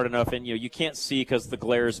push hard enough and, you can't see because the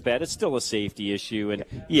glare is bad, it's still a safety issue. And,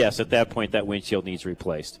 yes, at that point, that windshield needs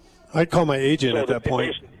replaced. I'd call my agent at that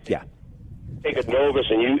point. Yeah. Take a Novus,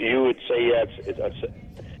 and you would say it's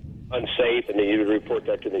unsafe, and then you would report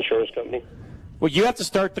that to the insurance company? Well, you have to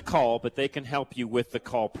start the call, but they can help you with the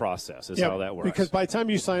call process is how that works. Because by the time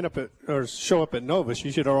you sign up or show up at Novus,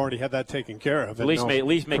 you should already have that taken care of. At least make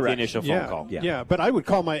the initial phone call. Yeah, but I would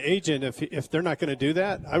call my agent if they're not going to do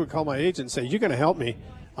that. I would call my agent and say, "You're going to help me.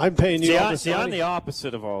 I'm paying you all this money." I'm the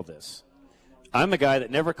opposite of all this. I'm the guy that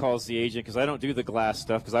never calls the agent because I don't do the glass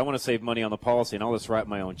stuff because I want to save money on the policy and I'll just write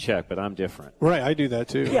my own check, but I'm different. Right, I do that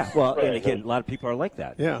too. Yeah, well, and again, a lot of people are like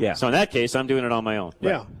that. Yeah. So in that case, I'm doing it on my own.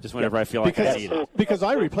 Yeah. Right. Just whenever I feel like I need it. Because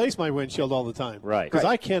I replace my windshield all the time. Right. Because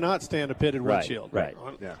I cannot stand a pitted windshield. Right.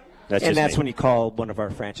 Yeah. That's when you call one of our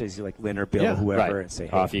franchisees like Lynn or Bill or whoever and say,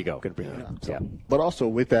 hey, off you go. Good to bring it up. So. But also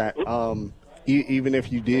with that, even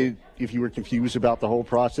if you were confused about the whole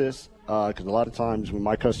process, because a lot of times when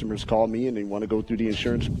my customers call me and they want to go through the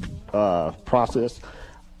insurance process,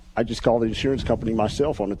 I just call the insurance company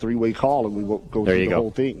myself on a 3-way call, and we will go through the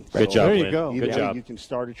whole thing. Good job, there you Lynn. go. Good job. You can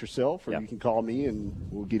start it yourself, or you can call me, and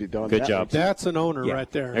we'll get it done. Good job. That's an owner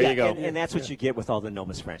right there. There you go. And that's what you get with all the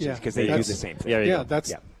Novus franchises because they do the same thing. Yeah,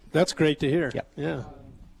 that's great to hear. Yeah.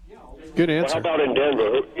 Good answer. Well, how about in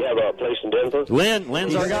Denver? You have a place in Denver?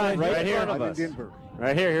 Lynn's our guy right here. I'm in Denver.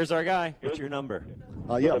 Right here. Here's our guy. What's your number?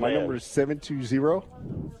 My number is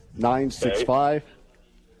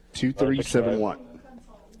 720-965-2371.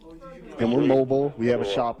 And we're mobile. We have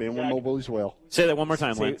a shop, and we're mobile as well. Say that one more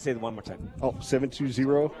time, Lynn. Say that one more time.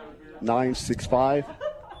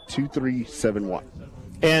 720-965-2371.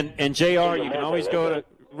 And JR, you can always go to,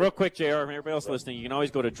 real quick, JR, and everybody else listening, you can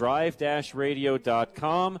always go to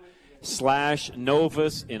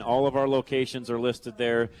drive-radio.com/Novus, and all of our locations are listed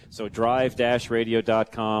there. So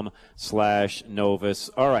drive-radio.com/Novus.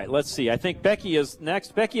 All right, let's see. I think Becky is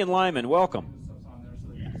next. Becky and Lyman, welcome.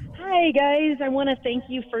 Hi, guys. I want to thank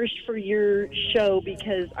you first for your show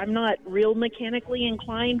because I'm not real mechanically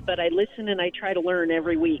inclined, but I listen and I try to learn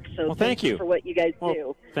every week. So thank you for what you guys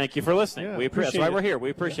do. Thank you for listening. Yeah, we appreciate That's why we're here. We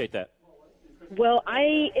appreciate that. Well,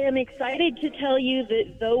 I am excited to tell you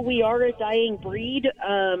that though we are a dying breed,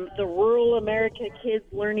 the rural America kids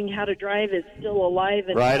learning how to drive is still alive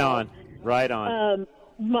and Right well. on.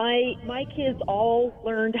 My kids all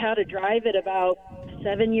learned how to drive at about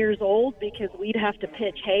 7 years old because we'd have to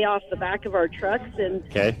pitch hay off the back of our trucks and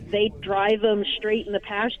they'd drive them straight in the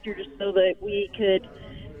pasture just so that we could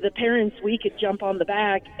jump on the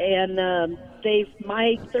back. And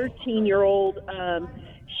my 13-year-old,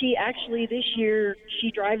 she actually this year, she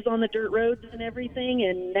drives on the dirt roads and everything,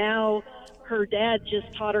 and now her dad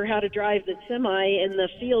just taught her how to drive the semi in the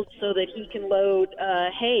field so that he can load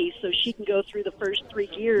hay so she can go through the first 3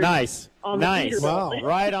 gears. Nice. On the Peterbilt.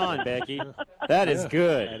 Right on, Becky. That is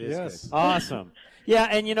good. That is good. Awesome. Yeah,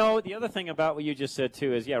 and the other thing about what you just said,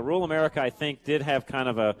 too, is, rural America, I think, did have kind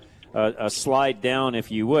of a slide down,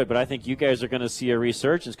 if you would, but I think you guys are going to see a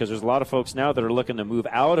resurgence because there's a lot of folks now that are looking to move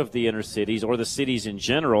out of the inner cities or the cities in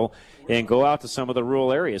general and go out to some of the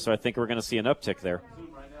rural areas. So I think we're going to see an uptick there.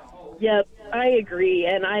 Yep, I agree.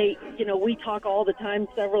 And we talk all the time,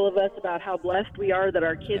 several of us, about how blessed we are that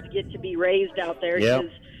our kids get to be raised out there. Yep.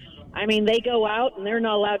 They go out and they're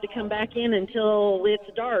not allowed to come back in until it's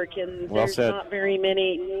dark, and there's not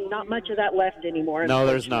much of that left anymore. No,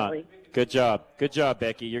 there's not. Good job. Good job,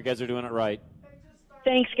 Becky. You guys are doing it right.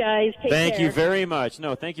 Thanks, guys. Thank you very much.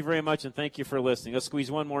 No, thank you very much, and thank you for listening. Let's squeeze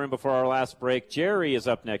one more in before our last break. Jerry is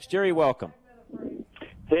up next. Jerry, welcome.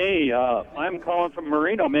 Hey, I'm calling from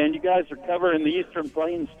Marino, man. You guys are covering the Eastern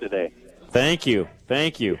Plains today. Thank you.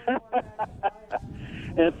 Thank you.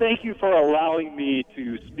 And thank you for allowing me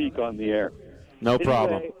to speak on the air. No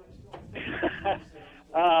problem.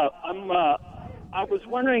 I was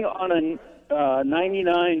wondering on a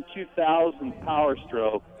 99 2000 Power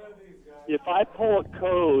Stroke, if I pull a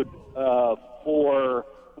code for,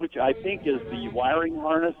 which I think is the wiring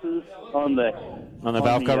harnesses on the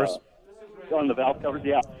valve covers? On the valve covers,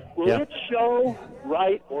 yeah. Will it show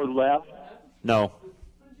right or left? No.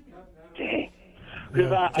 Dang.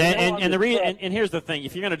 And here's the thing: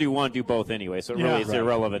 if you're going to do one, do both anyway. So it really is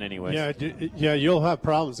irrelevant anyway. Yeah, you'll have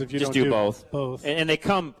problems if you just don't do both. Both, and they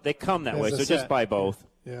come that way. So just buy both.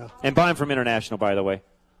 Yeah, and buy them from International, by the way.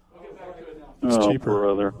 It's cheaper,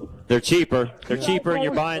 brother. They're cheaper. They're cheaper, and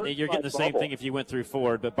you're getting the same thing if you went through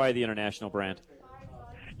Ford, but buy the International brand.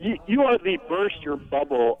 You are the Burst Your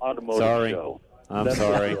Bubble automotive show. I'm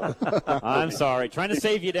sorry. I'm sorry. Trying to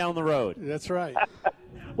save you down the road. That's right.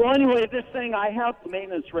 Well, anyway, this thing, I have the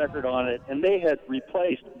maintenance record on it, and they had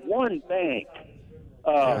replaced one bank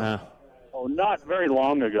not very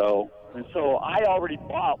long ago. And so I already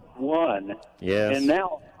bought one. Yes. And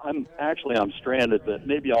now I'm stranded, but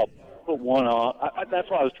maybe I'll put one on. That's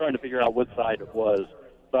why I was trying to figure out what side it was.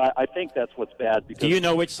 But I think that's what's bad. Because do you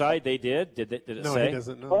know which side they did? Did it say? No, he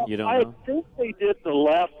doesn't know. Well, you don't know? I think they did the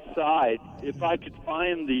left side. If I could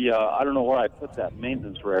find the, I don't know where I put that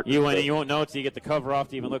maintenance record. You won't know until you get the cover off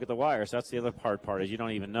to even look at the wires. That's the other hard part is you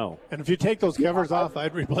don't even know. And if you take those covers off,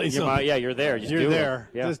 I'd replace them. You're there. You're there.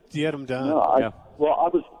 Yeah. Just get them done. No, Well,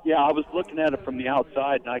 I was looking at it from the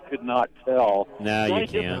outside, and I could not tell. No, you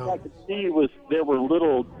can't. The only difference I could see was there were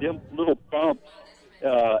little bumps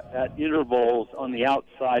at intervals on the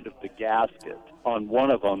outside of the gasket on one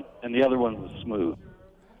of them, and the other one was smooth.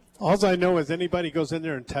 All I know is anybody goes in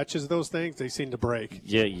there and touches those things, they seem to break.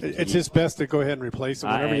 Yeah, it's just best to go ahead and replace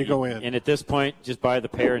them whenever you go in. And at this point, just buy the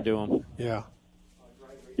pair and do them. Yeah.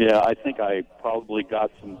 Yeah, I think I probably got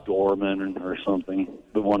some Dorman or something,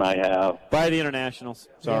 the one I have. Buy the Internationals.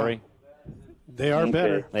 Sorry. Yeah. They are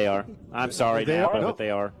better. They are. I'm sorry, Napa, but they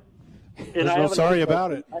are. There's no sorry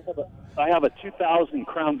about it. I have a 2000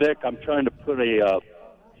 Crown Vic. I'm trying to put a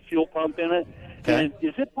fuel pump in it. Okay. And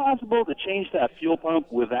is it possible to change that fuel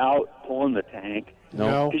pump without pulling the tank?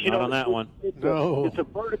 No, not on that one. It's a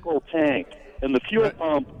vertical tank, and the fuel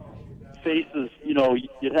pump faces,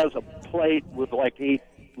 it has a plate with like 8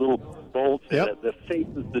 little bolts in it that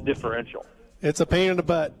faces the differential. It's a pain in the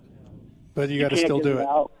butt, but you got to still do it.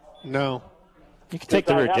 No. You can take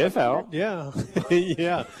the rear diff out. Yeah.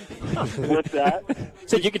 Yeah. What's that?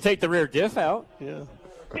 Said you can take the rear diff out. Yeah.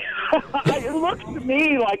 It looks to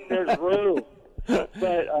me like there's room.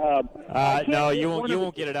 But no, you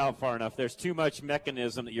won't get it out far enough. There's too much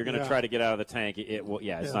mechanism that you're going to try to get out of the tank.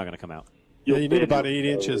 It's not going to come out. Yeah, you need about 8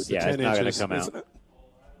 inches to 10 it's not inches. going to come out.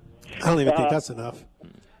 I don't even think that's enough.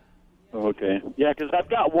 Okay. Yeah, because I've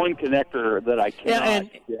got one connector that I cannot.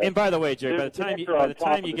 And by the way, Jerry, by the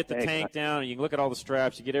time you get the tank down and you can look at all the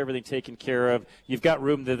straps, you get everything taken care of, you've got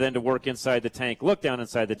room to work inside the tank. Look down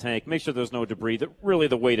inside the tank. Make sure there's no debris. Really,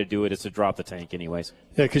 the way to do it is to drop the tank anyways.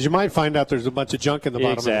 Yeah, because you might find out there's a bunch of junk in the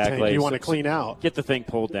bottom of the tank you want to clean out. Get the thing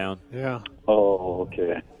pulled down. Yeah. Oh,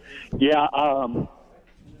 okay. Yeah,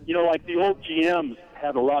 like the old GMs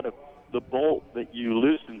had a lot of the bolt that you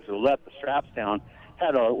loosened to let the straps down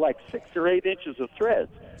had like 6 or 8 inches of threads.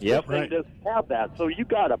 Yep, this thing doesn't have that, so you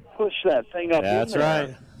got to push that thing up. That's in there.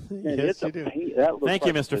 right. And Yes, it's you do. Thank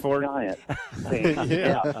you, Mr. Ford. Giant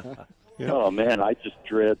Yeah. Oh man, I just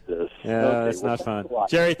dread this. Yeah, that's not fun.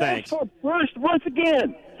 Jerry, thanks. First, once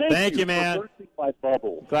again, thank you, man. For bursting my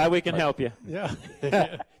bubble. Glad we can help you. Yeah.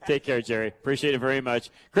 Take care, Jerry. Appreciate it very much.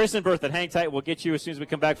 Chris and Bertha, hang tight. We'll get you as soon as we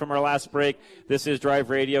come back from our last break. This is Drive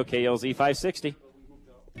Radio, KLZ 560.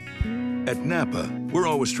 At Napa, we're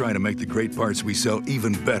always trying to make the great parts we sell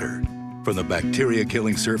even better. From the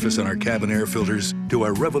bacteria-killing surface on our cabin air filters to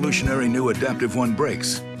our revolutionary new Adaptive One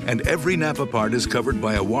brakes. And every Napa part is covered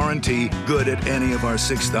by a warranty good at any of our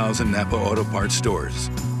 6,000 Napa Auto Parts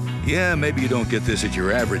stores. Yeah, maybe you don't get this at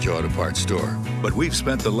your average auto parts store, but we've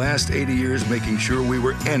spent the last 80 years making sure we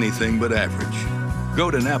were anything but average.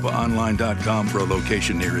 Go to NapaOnline.com for a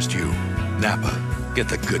location nearest you. Napa, get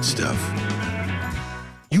the good stuff.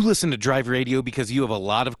 You listen to Drive Radio because you have a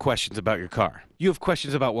lot of questions about your car. You have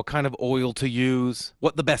questions about what kind of oil to use,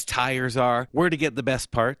 what the best tires are, where to get the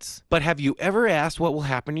best parts. But have you ever asked what will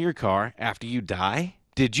happen to your car after you die?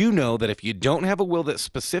 Did you know that if you don't have a will that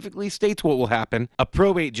specifically states what will happen, a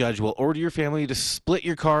probate judge will order your family to split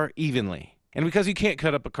your car evenly? And because you can't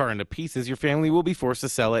cut up a car into pieces, your family will be forced to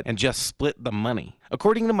sell it and just split the money.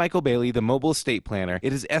 According to Michael Bailey, the mobile estate planner,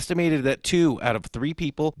 it is estimated that 2 out of 3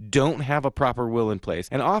 people don't have a proper will in place.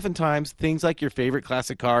 And oftentimes, things like your favorite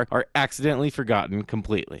classic car are accidentally forgotten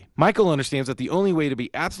completely. Michael understands that the only way to be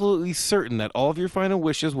absolutely certain that all of your final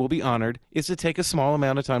wishes will be honored is to take a small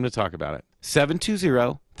amount of time to talk about it.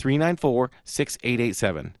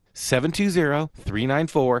 720-394-6887.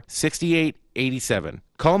 720-394-6887.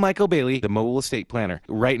 Call Michael Bailey, the mobile estate planner,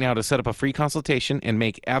 right now to set up a free consultation and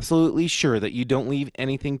make absolutely sure that you don't leave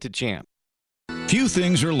anything to chance. Few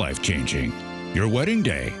things are life-changing. Your wedding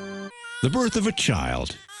day, the birth of a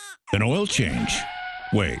child, an oil change.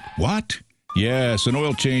 Wait, what? Yes, an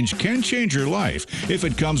oil change can change your life if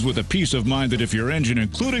it comes with a peace of mind that if your engine,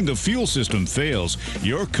 including the fuel system, fails,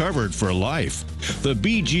 you're covered for life. The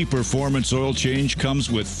BG Performance Oil Change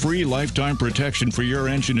comes with free lifetime protection for your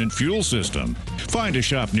engine and fuel system. Find a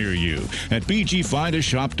shop near you at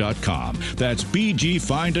bgfindashop.com. That's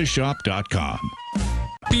bgfindashop.com.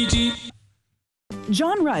 BG.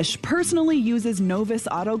 John Rush personally uses Novus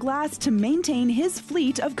Auto Glass to maintain his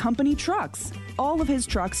fleet of company trucks. All of his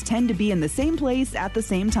trucks tend to be in the same place at the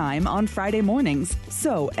same time on Friday mornings.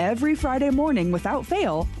 So every Friday morning, without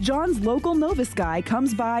fail, John's local Novus guy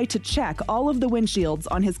comes by to check all of the windshields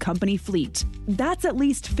on his company fleet. That's at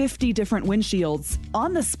least 50 different windshields.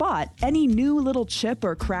 On the spot, any new little chip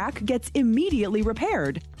or crack gets immediately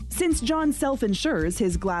repaired. Since John self-insures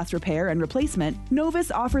his glass repair and replacement,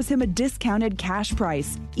 Novus offers him a discounted cash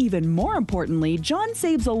price. Even more importantly, John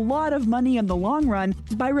saves a lot of money in the long run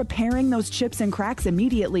by repairing those chips and cracks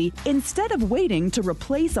immediately instead of waiting to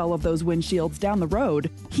replace all of those windshields down the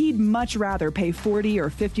road. He'd much rather pay $40 or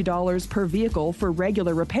 $50 per vehicle for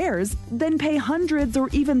regular repairs than pay hundreds or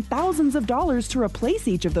even thousands of dollars to replace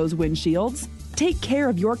each of those windshields. Take care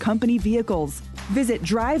of your company vehicles. Visit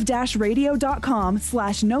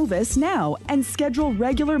drive-radio.com/Novus now and schedule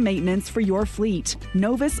regular maintenance for your fleet.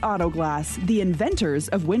 Novus Auto Glass, the inventors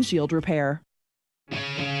of windshield repair.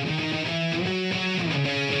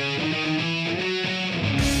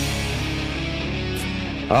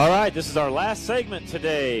 All right, this is our last segment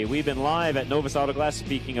today. We've been live at Novus Auto Glass.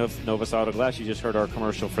 Speaking of Novus Auto Glass, you just heard our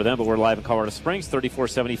commercial for them, but we're live in Colorado Springs,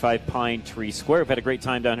 3475 Pine Tree Square. We've had a great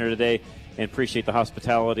time down here today and appreciate the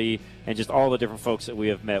hospitality and just all the different folks that we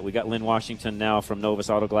have met. We got Lynn Washington now from Novus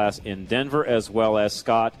Auto Glass in Denver, as well as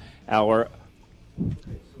Scott, our, am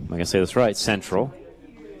I going to say this right, Central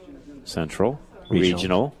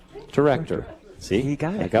Regional Director. See? He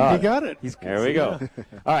got it. I got He got it. There we go.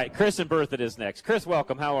 All right, Chris and Bertha is next. Chris,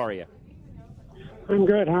 welcome. How are you? I'm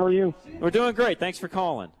good. How are you? We're doing great. Thanks for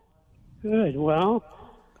calling. Good. Well,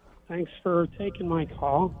 thanks for taking my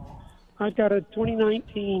call. I've got a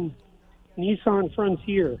 2019 Nissan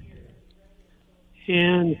Frontier,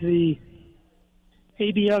 and the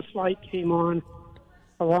ABS light came on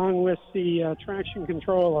along with the traction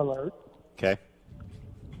control alert. Okay.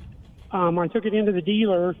 I took it into the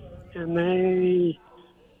dealer, and they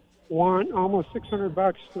want almost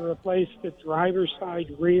 $600 to replace the driver's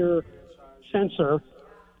side rear sensor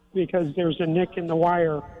because there's a nick in the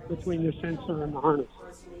wire between the sensor and the harness.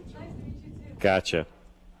 Gotcha.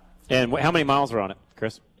 And how many miles are on it,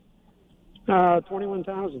 Chris?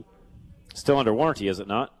 21,000. Still under warranty, is it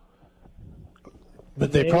not?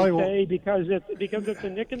 But they probably won't. Say because it's a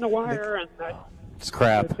nick in the wire and it's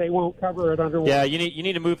crap. That they won't cover it under warranty. Yeah, you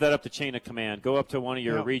need to move that up the chain of command. Go up to one of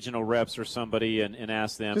your regional reps or somebody and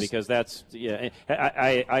ask them, because that's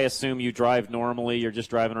I assume you drive normally. You're just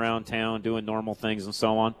driving around town doing normal things and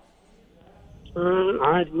so on.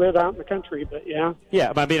 I live out in the country, but yeah.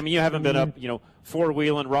 Yeah, but I mean, you haven't been up,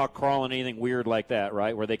 four-wheeling, rock crawling, anything weird like that,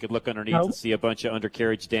 right? Where they could look underneath and see a bunch of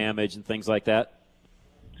undercarriage damage and things like that?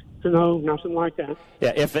 No, nothing like that.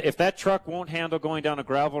 Yeah, if that truck won't handle going down a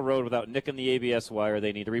gravel road without nicking the ABS wire,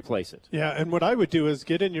 they need to replace it. Yeah, and what I would do is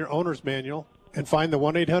get in your owner's manual and find the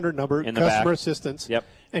 1-800 number, in the customer back. Assistance, Yep.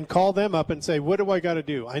 and call them up and say, what do I got to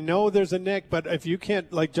do? I know there's a nick, but if you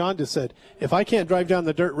can't, like John just said, if I can't drive down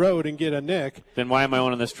the dirt road and get a nick, then why am I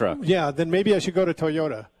owning this truck? Yeah, then maybe I should go to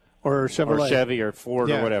Toyota or Chevrolet. Or Chevy or Ford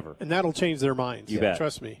or whatever. And that'll change their minds. You bet.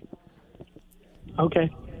 Trust me. Okay.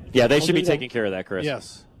 Yeah, they I'll should be do that. taking care of that, Chris.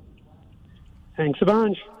 Yes. Thanks a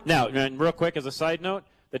bunch. Now, and real quick, as a side note,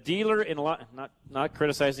 the dealer, in a lot, not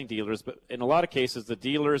criticizing dealers, but in a lot of cases, the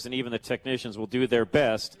dealers and even the technicians will do their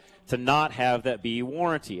best to not have that be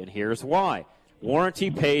warranty. And here's why. Warranty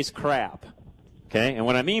pays crap. Okay? And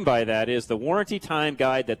what I mean by that is the warranty time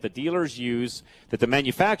guide that the dealers use, that the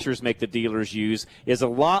manufacturers make the dealers use, is a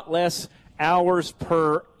lot less hours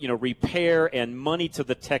per repair and money to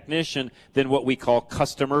the technician than what we call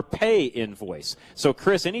customer pay invoice. So,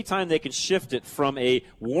 Chris, anytime they can shift it from a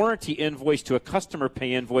warranty invoice to a customer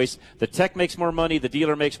pay invoice, the tech makes more money, the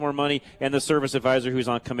dealer makes more money, and the service advisor who's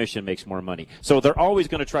on commission makes more money. So they're always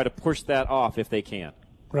going to try to push that off if they can.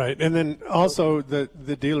 Right, and then also the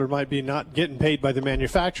dealer might be not getting paid by the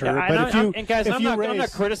manufacturer. Yeah, but I'm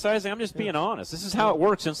not criticizing. I'm just being honest. This is how it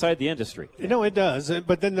works inside the industry. It does.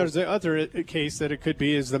 But then there's the other case that it could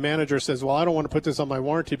be is the manager says, "Well, I don't want to put this on my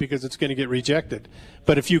warranty because it's going to get rejected."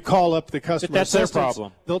 But if you call up the customer, that's their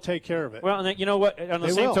problem. They'll take care of it. Well, and then, you know what? On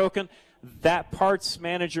the same token, that parts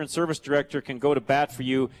manager and service director can go to bat for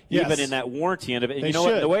you even in that warranty end of it. And you know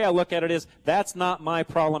what? The way I look at it is that's not my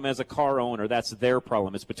problem as a car owner. That's their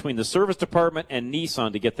problem. It's between the service department and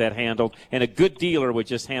Nissan to get that handled, and a good dealer would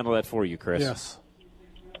just handle that for you, Chris. Yes.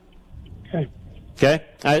 Okay?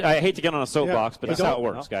 I hate to get on a soapbox, but that's how it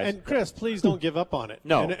works, guys. And, Chris, please don't give up on it.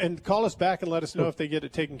 No. And call us back and let us know if they get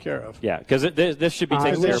it taken care of. Yeah, because this should be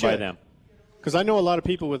taken care of by them. Because I know a lot of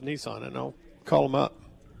people with Nissan, and I'll call them up.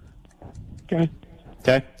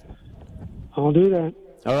 Okay. I'll do that.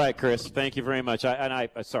 All right, Chris. Thank you very much. I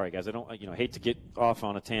sorry, guys. I don't hate to get off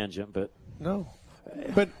on a tangent, but no.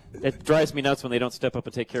 But it drives me nuts when they don't step up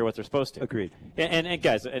and take care of what they're supposed to. Agreed. And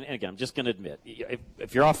guys, and again, I'm just going to admit,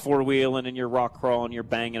 if you're off four-wheeling and you're rock crawling, you're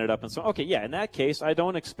banging it up and so, okay, yeah, in that case, I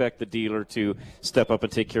don't expect the dealer to step up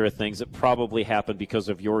and take care of things that probably happened because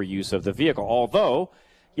of your use of the vehicle. Although,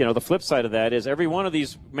 the flip side of that is every one of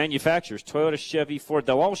these manufacturers, Toyota, Chevy, Ford,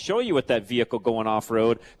 they'll all show you with that vehicle going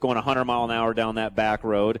off-road, going 100 mile an hour down that back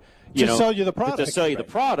road. To sell you the product. To sell you the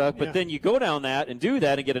product, but then you go down that and do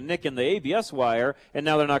that and get a nick in the ABS wire, and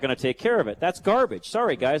now they're not going to take care of it. That's garbage.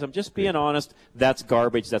 Sorry, guys. I'm just being honest. That's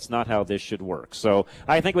garbage. That's not how this should work. So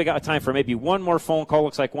I think we got time for maybe one more phone call.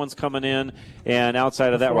 Looks like one's coming in, and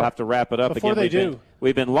outside of that, we'll have to wrap it up again.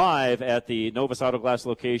 We've been live at the Novus Auto Glass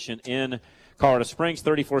location in Colorado Springs,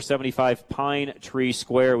 3475 Pine Tree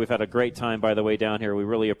Square. We've had a great time, by the way, down here. We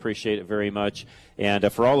really appreciate it very much.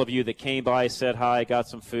 And for all of you that came by, said hi, got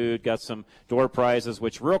some food, got some door prizes,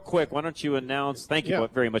 which real quick, why don't you announce? Thank you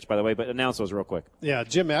very much, by the way, but announce those real quick. Yeah,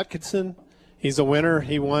 Jim Atkinson, he's a winner.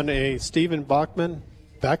 He won a Stephen Bachman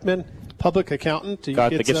public accountant.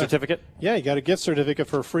 Got the gift certificate? Yeah, he got a gift certificate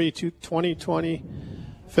for a free 2020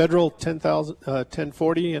 federal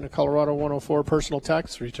 1040 and a Colorado 104 personal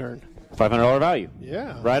tax return. $500 value.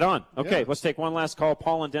 Yeah. Right on. Okay, let's take one last call.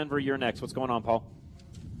 Paul in Denver, you're next. What's going on, Paul?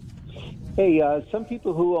 Hey, some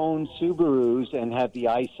people who own Subarus and have the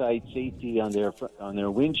eyesight safety on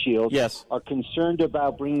their windshield are concerned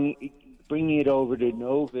about bringing it over to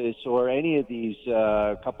Novus or any of these,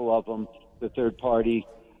 couple of them, the third-party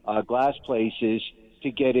glass places,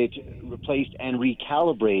 to get it replaced and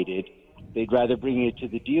recalibrated. They'd rather bring it to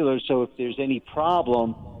the dealer. So if there's any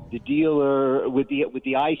problem, the dealer with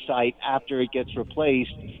the eyesight after it gets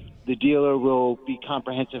replaced, the dealer will be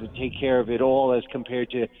comprehensive and take care of it all, as compared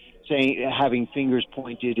to having fingers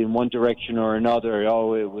pointed in one direction or another.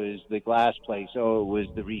 Oh, it was the glass place. Oh, it was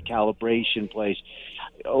the recalibration place.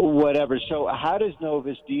 Whatever. So how does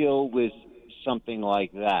Novus deal with something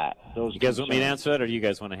like that? You guys want me to answer that, or do you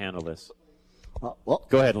guys want to handle this? Go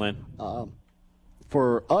ahead, Lynn.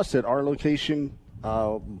 For us at our location,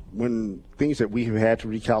 when things that we have had to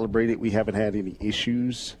recalibrate it, we haven't had any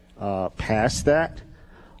issues past that.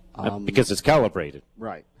 Because it's calibrated.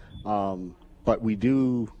 Right. But we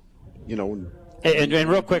do, And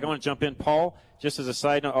real quick, I want to jump in. Paul, just as a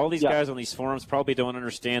side note, all these guys on these forums probably don't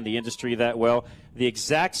understand the industry that well. The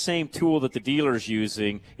exact same tool that the dealer's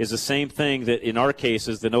using is the same thing that, in our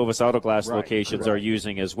cases, the Novus Auto Glass locations are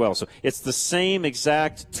using as well. So it's the same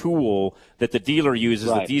exact tool that the dealer uses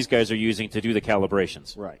that these guys are using to do the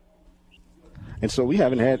calibrations. Right. And so we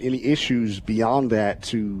haven't had any issues beyond that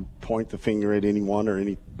to point the finger at anyone or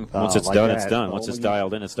any. Once it's done, it's done. Once it's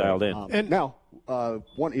dialed in, it's dialed in. And now,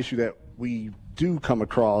 one issue that we do come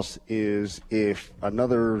across is if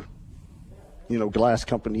another, glass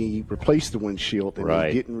company replaced the windshield and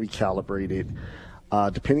they didn't recalibrate it,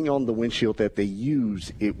 depending on the windshield that they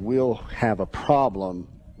use, it will have a problem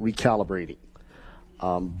recalibrating.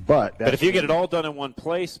 But if you get it all done in one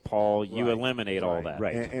place, Paul, you eliminate all that.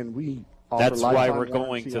 And we That's why we're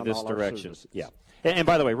going to this direction. Yeah. And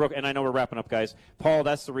by the way, and I know we're wrapping up, guys. Paul,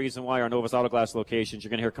 that's the reason why our Novus Auto Glass locations, you're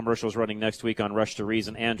going to hear commercials running next week on Rush to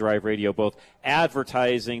Reason and Drive Radio, both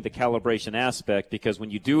advertising the calibration aspect, because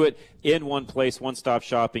when you do it in one place, one-stop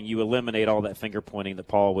shopping, you eliminate all that finger pointing that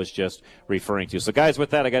Paul was just referring to. So, guys,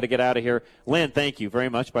 with that, I got to get out of here. Lynn, thank you very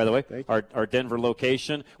much, by the way, our Denver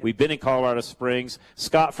location. We've been in Colorado Springs.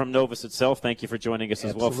 Scott from Novus itself, thank you for joining us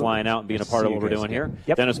as well, flying out and being a part of what we're doing here.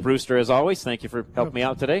 Yep. Dennis Brewster, as always, thank you for helping me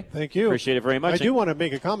out today. Thank you. Appreciate it very much. I do want to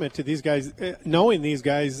make a comment to these guys. Knowing these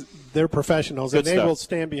guys, they're professionals, and they will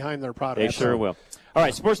stand behind their product. They sure will. All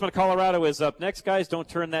right, Sportsman of Colorado is up next, guys. Don't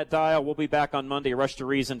turn that dial. We'll be back on Monday, Rush to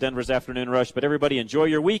Reason, Denver's Afternoon Rush. But everybody, enjoy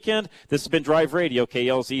your weekend. This has been Drive Radio,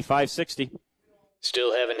 KLZ 560.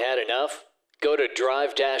 Still haven't had enough? Go to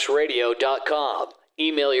drive-radio.com.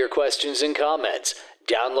 Email your questions and comments.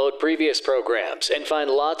 Download previous programs and find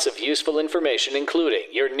lots of useful information, including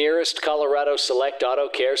your nearest Colorado Select Auto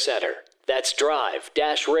Care Center. That's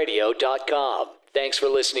drive-radio.com. Thanks for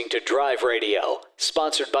listening to Drive Radio,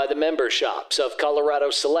 sponsored by the member shops of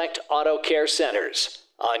Colorado Select Auto Care Centers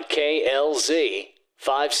on KLZ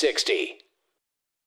 560.